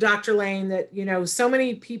 Dr. Lane, that, so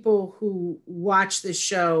many people who watch this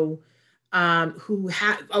show, who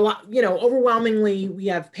have a lot, overwhelmingly, we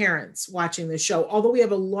have parents watching the show, although we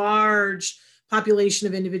have a large population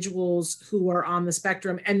of individuals who are on the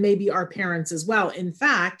spectrum and maybe our parents as well. In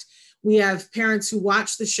fact, we have parents who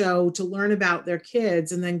watch the show to learn about their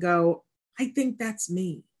kids and then go, I think that's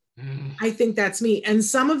me. I think that's me. And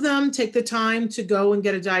some of them take the time to go and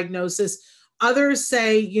get a diagnosis. Others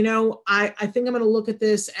say, I think I'm going to look at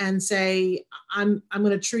this and say, I'm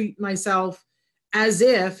going to treat myself as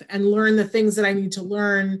if and learn the things that I need to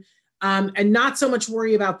learn, and not so much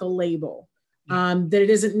worry about the label, that it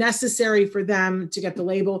isn't necessary for them to get the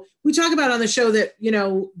label. We talk about on the show that,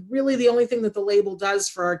 really the only thing that the label does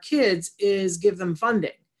for our kids is give them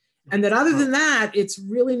funding. And that other than that, it's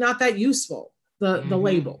really not that useful, the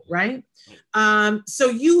label, right? So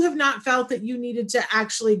you have not felt that you needed to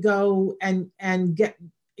actually go and get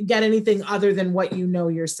anything other than what you know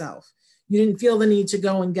yourself. You didn't feel the need to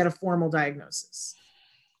go and get a formal diagnosis.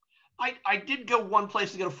 I did go one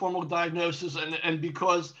place to get a formal diagnosis, and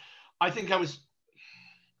because I think I was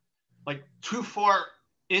like too far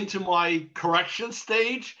into my correction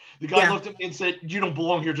stage, the guy looked at me and said, you don't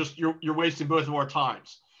belong here, you're wasting both of our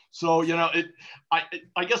times. So,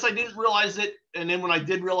 I guess I didn't realize it. And then when I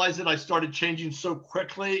did realize it, I started changing so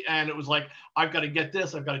quickly. And it was like, I've got to get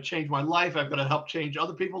this. I've got to change my life. I've got to help change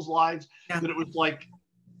other people's lives. That it was like,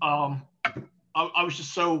 I was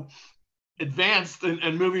just so advanced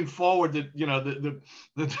and moving forward that,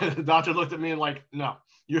 the doctor looked at me and like, no,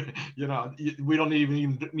 we don't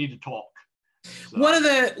even need to talk. So. One of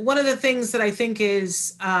the things that I think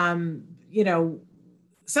is, something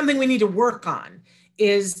we need to work on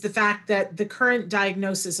is the fact that the current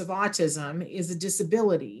diagnosis of autism is a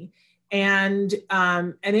disability, and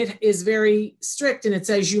it is very strict, and it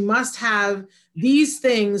says you must have these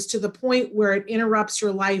things to the point where it interrupts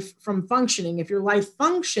your life from functioning. If your life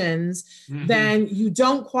functions, then you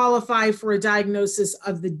don't qualify for a diagnosis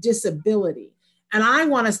of the disability. And I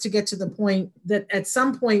want us to get to the point that at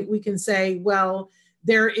some point we can say, well,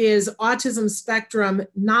 there is autism spectrum,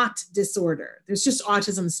 not disorder. There's just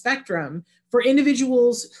autism spectrum for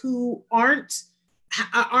individuals who aren't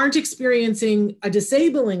experiencing a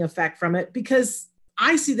disabling effect from it, because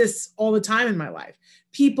I see this all the time in my life.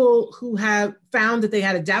 People who have found that they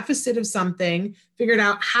had a deficit of something, figured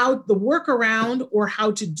out how the workaround or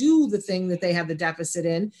how to do the thing that they have the deficit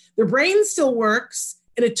in. Their brain still works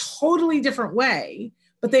in a totally different way,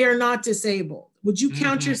 but they are not disabled. Would you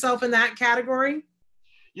count yourself in that category?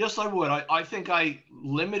 Yes, I would. I think I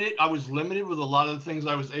was limited with a lot of the things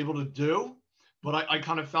I was able to do, but I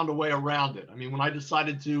kind of found a way around it. I mean, when I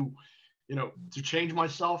decided to, to change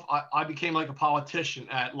myself, I became like a politician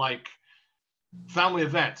at like family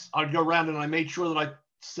events. I'd go around and I made sure that I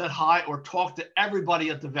said hi or talked to everybody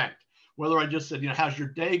at the event, whether I just said, how's your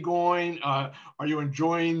day going? Are you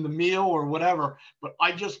enjoying the meal or whatever? But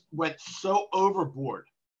I just went so overboard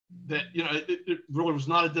that, it really was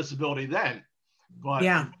not a disability then. But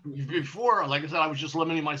yeah, before, like I said, I was just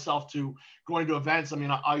limiting myself to going to events. I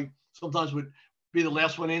mean, I sometimes would be the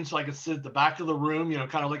last one in so I could sit at the back of the room,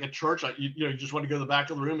 kind of like a church. You just want to go to the back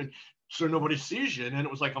of the room and so nobody sees you. And then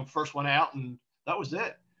it was like I'm first one out and that was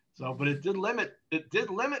it. So, but it did limit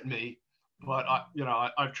me. But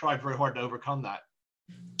I've tried very hard to overcome that.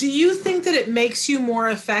 Do you think that it makes you more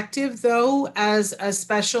effective though, as a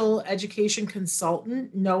special education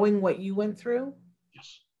consultant, knowing what you went through?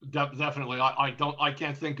 Yes, definitely. I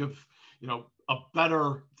can't think of, a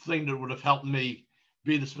better thing that would have helped me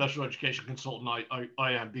be the special education consultant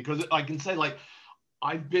I am, because I can say like,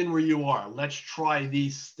 I've been where you are. Let's try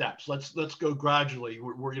these steps. Let's go gradually.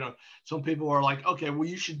 We're some people are like, okay, well,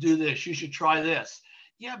 you should do this. You should try this.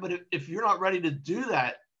 Yeah, but if you're not ready to do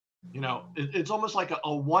that, it's almost like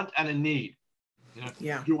a want and a need.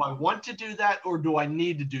 Yeah. Do I want to do that or do I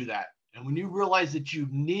need to do that? And when you realize that you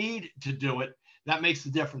need to do it, that makes the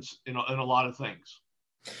difference in a lot of things.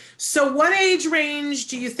 So what age range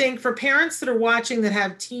do you think, for parents that are watching that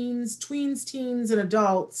have teens, tweens, teens, and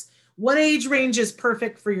adults, what age range is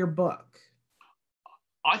perfect for your book?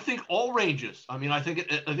 I think all ranges. I mean, I think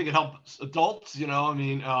it helps adults, and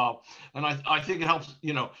I think it helps,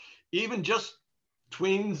 even just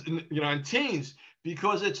tweens and teens,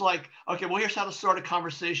 because it's like, okay, well, here's how to start a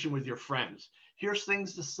conversation with your friends. Here's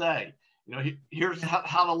things to say. Here's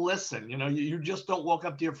how to listen. You just don't walk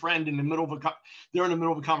up to your friend in the middle of they're in the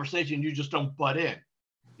middle of a conversation and you just don't butt in.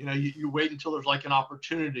 You wait until there's like an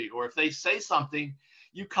opportunity, or if they say something,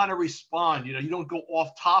 you kind of respond. You don't go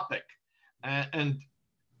off topic, and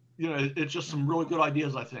it's just some really good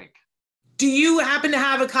ideas, I think. Do you happen to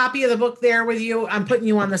have a copy of the book there with you? I'm putting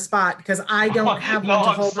you on the spot because I don't have one to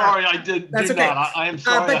hold up. No, I'm sorry, I did. That's okay. Not. I am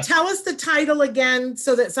sorry. But tell us the title again,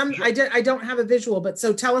 so that Sure. I don't have a visual, but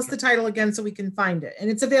so tell us the title again so we can find it. And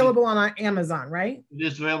it's available on Amazon, right? It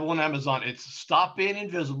is available on Amazon. It's Stop Being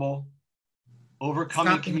Invisible: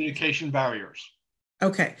 Overcoming Communication Barriers.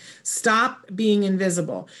 Okay, Stop Being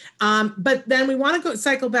Invisible. But then we want to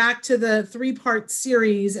cycle back to the 3-part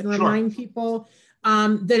series and remind people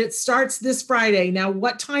that it starts this Friday. Now,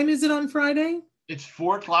 what time is it on Friday? It's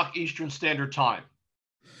 4:00 Eastern Standard Time.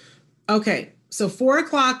 Okay, so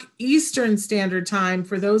 4:00 Eastern Standard Time.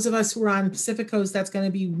 For those of us who are on Pacific Coast, that's going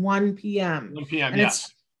to be 1 p.m. 1 p.m., and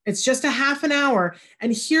yes. It's just a half an hour.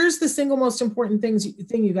 And here's the single most important thing,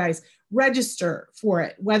 you guys. Register for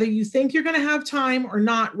it. Whether you think you're going to have time or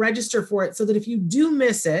not, register for it so that if you do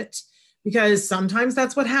miss it, because sometimes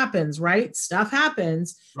that's what happens, right? Stuff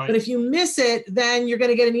happens. Right. But if you miss it, then you're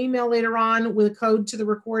going to get an email later on with a code to the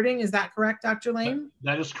recording. Is that correct, Dr. Lane?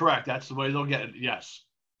 That is correct. That's the way they'll get it. Yes.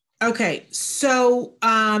 Okay. So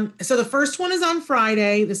the first one is on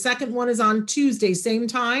Friday. The second one is on Tuesday, same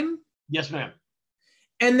time? Yes, ma'am.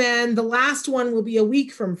 And then the last one will be a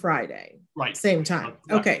week from Friday. Right. Same time.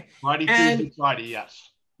 Right. Okay. Friday, Tuesday, Friday,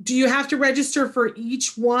 yes. Do you have to register for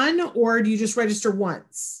each one, or do you just register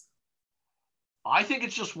once? I think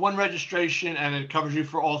it's just one registration and it covers you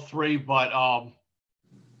for all 3, but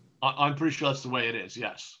I'm pretty sure that's the way it is.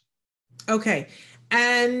 Yes. Okay.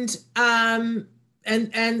 And so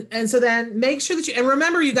then make sure that and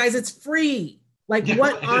remember, you guys, it's free. Like,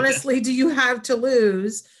 what honestly do you have to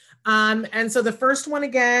lose? And so the first one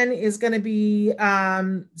again is going to be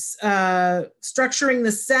structuring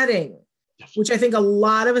the setting, yes, which I think a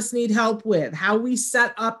lot of us need help with, how we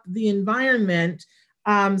set up the environment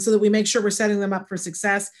so that we make sure we're setting them up for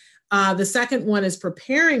success. The second one is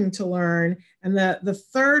preparing to learn. And the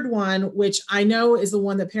third one, which I know is the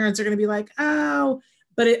one that parents are going to be like, oh,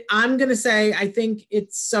 but I'm going to say, I think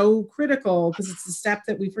it's so critical because it's the step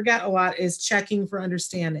that we forget a lot, is checking for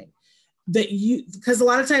understanding. Because a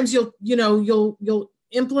lot of times you'll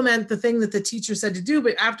implement the thing that the teacher said to do,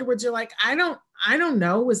 but afterwards you're like, I don't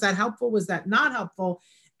know. Was that helpful? Was that not helpful?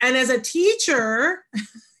 And as a teacher,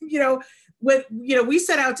 we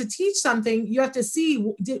set out to teach something, you have to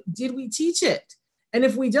see, did we teach it? And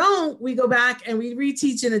if we don't, we go back and we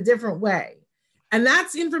reteach in a different way. And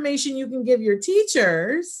that's information you can give your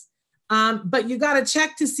teachers, but you got to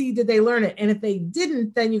check to see, did they learn it? And if they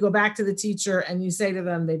didn't, then you go back to the teacher and you say to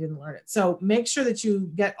them, they didn't learn it. So make sure that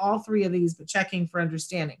you get all three of these, but checking for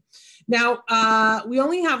understanding. Now, we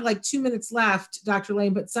only have like 2 minutes left, Dr.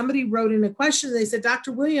 Lane, but somebody wrote in a question. They said,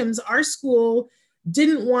 Dr. Williams, our school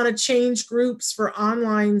didn't want to change groups for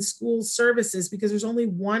online school services because there's only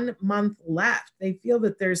 1 month left. They feel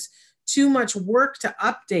that there's too much work to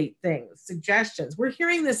update things, suggestions. We're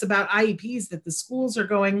hearing this about IEPs, that the schools are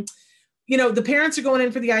going, you know, the parents are going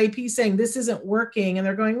in for the IEP saying this isn't working, and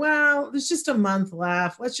they're going, well, there's just a month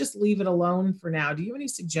left. Let's just leave it alone for now. Do you have any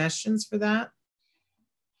suggestions for that?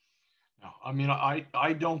 No, I mean,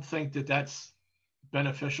 I don't think that that's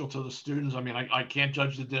beneficial to the students. I mean, I can't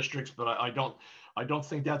judge the districts, but I don't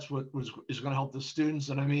think that's what is going to help the students.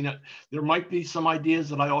 And I mean, there might be some ideas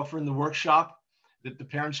that I offer in the workshop that the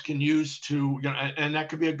parents can use to, you know, and that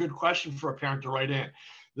could be a good question for a parent to write in.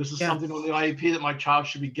 This is something on the IEP that my child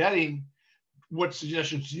should be getting. What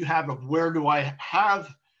suggestions do you have of where do I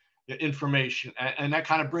have the information? And that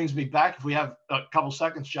kind of brings me back, if we have a couple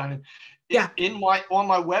seconds, Shannon. Yeah. On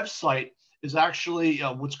my website is actually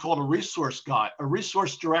what's called a resource guide, a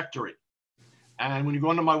resource directory. And when you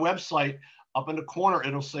go into my website, up in the corner,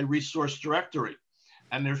 it'll say resource directory.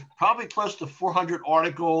 And there's probably close to 400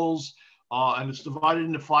 articles, and it's divided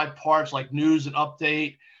into 5 parts, like news and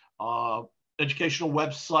update, educational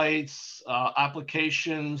websites,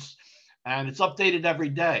 applications, and it's updated every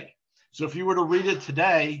day. So if you were to read it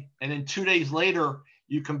today, and then 2 days later,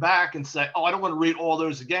 you come back and say, oh, I don't want to read all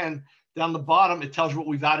those again, down the bottom, it tells you what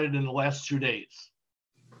we've added in the last 2 days.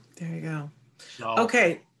 There you go. So,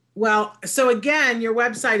 okay. Well, so again, your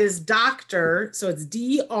website is Dr. So it's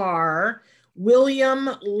Dr. William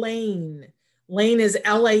Lane. Lane is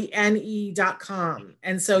LANE.com.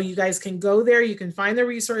 And so you guys can go there. You can find the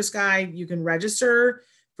resource guide. You can register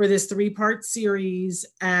for this 3-part series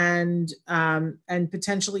and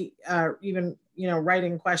potentially even, you know,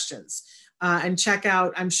 writing questions and check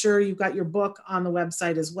out. I'm sure you've got your book on the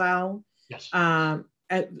website as well. Yes.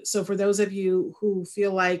 So for those of you who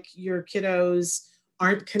feel like your kiddos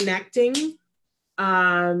aren't connecting,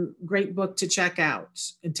 great book to check out.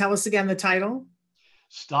 And tell us again the title.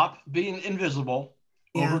 Stop Being Invisible,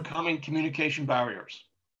 Overcoming Communication Barriers.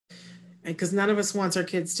 Because none of us wants our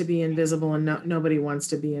kids to be invisible, and nobody wants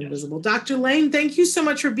to be invisible. Yes. Dr. Lane, thank you so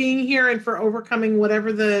much for being here and for overcoming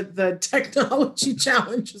whatever the technology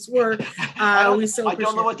challenges were. I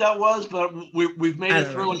don't know what that was, but we've made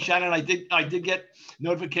it through. And Shannon, I did get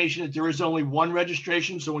notification that there is only 1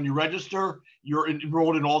 registration. So when you register, you're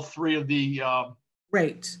enrolled in all 3 of the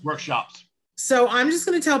workshops. So I'm just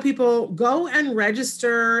going to tell people, go and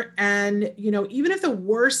register. And, you know, even if the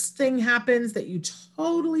worst thing happens that you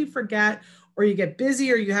totally forget, or you get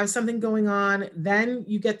busy, or you have something going on, then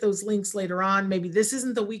you get those links later on. Maybe this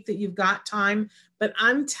isn't the week that you've got time, but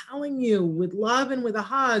I'm telling you, with love and with a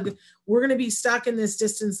hug, we're going to be stuck in this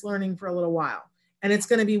distance learning for a little while. And it's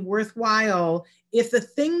going to be worthwhile. If the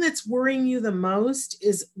thing that's worrying you the most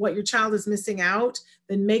is what your child is missing out,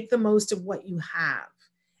 then make the most of what you have.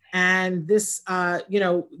 And this, you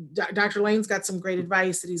know, Dr. Lane's got some great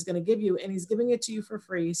advice that he's going to give you, and he's giving it to you for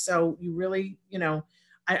free. So you really, you know,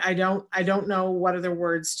 I don't know what other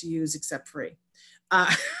words to use except free.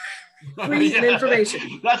 Free and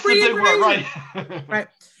information. That's free the big word, right? Right.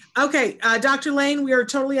 Okay, Dr. Lane, we are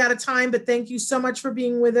totally out of time, but thank you so much for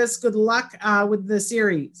being with us. Good luck with the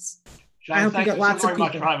series. John, I hope you get lots of people.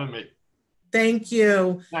 Thank you so much for having me. Thank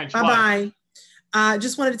you. Thanks. Bye-bye.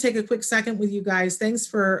 Just wanted to take a quick second with you guys. Thanks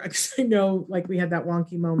for, because I know like we had that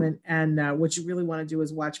wonky moment, and what you really want to do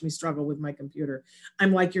is watch me struggle with my computer.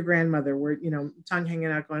 I'm like your grandmother, where, you know, tongue hanging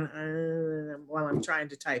out going while I'm trying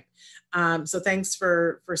to type. So thanks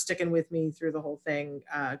for sticking with me through the whole thing,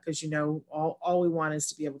 because, you know, all we want is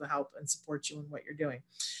to be able to help and support you in what you're doing.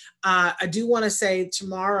 I do want to say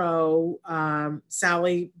tomorrow,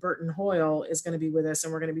 Sally Burton Hoyle is going to be with us,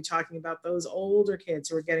 and we're going to be talking about those older kids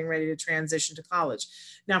who are getting ready to transition to college.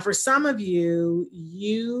 Now, for some of you,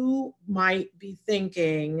 you might be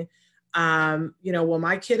thinking, you know, well,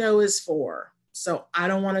 my kiddo is 4, so I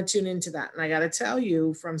don't want to tune into that. And I got to tell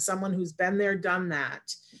you, from someone who's been there, done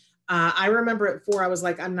that, I remember at 4, I was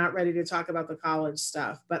like, I'm not ready to talk about the college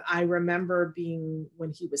stuff. But I remember being,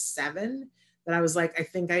 when he was 7, that I was like, I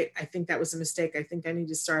think that was a mistake. I think I need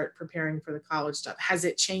to start preparing for the college stuff. Has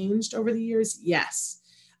it changed over the years? Yes.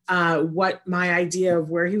 What my idea of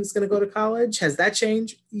where he was going to go to college, has that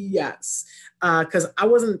changed? Yes. Because I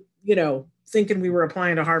wasn't, you know, thinking we were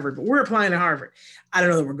applying to Harvard, but we're applying to Harvard. I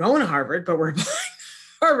don't know that we're going to Harvard, but we're applying.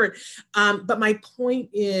 Harvard. But my point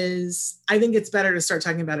is, I think it's better to start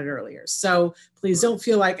talking about it earlier. So please don't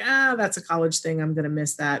feel like, that's a college thing, I'm going to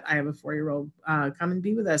miss that. I have a 4-year-old. Come and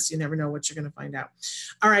be with us. You never know what you're going to find out.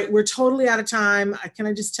 All right, we're totally out of time. Can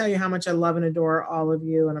I just tell you how much I love and adore all of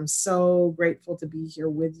you? And I'm so grateful to be here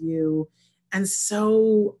with you, and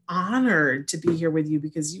so honored to be here with you,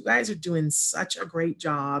 because you guys are doing such a great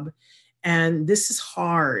job. And this is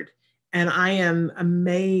hard. And I am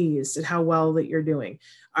amazed at how well that you're doing.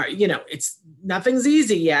 Nothing's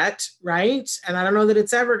easy yet, right? And I don't know that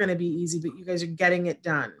it's ever going to be easy, but you guys are getting it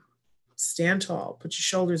done. Stand tall, put your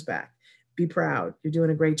shoulders back, be proud. You're doing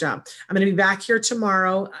a great job. I'm going to be back here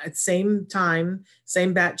tomorrow at same time,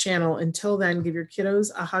 same bat channel. Until then, give your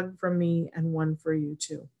kiddos a hug from me and one for you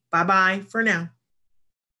too. Bye-bye for now.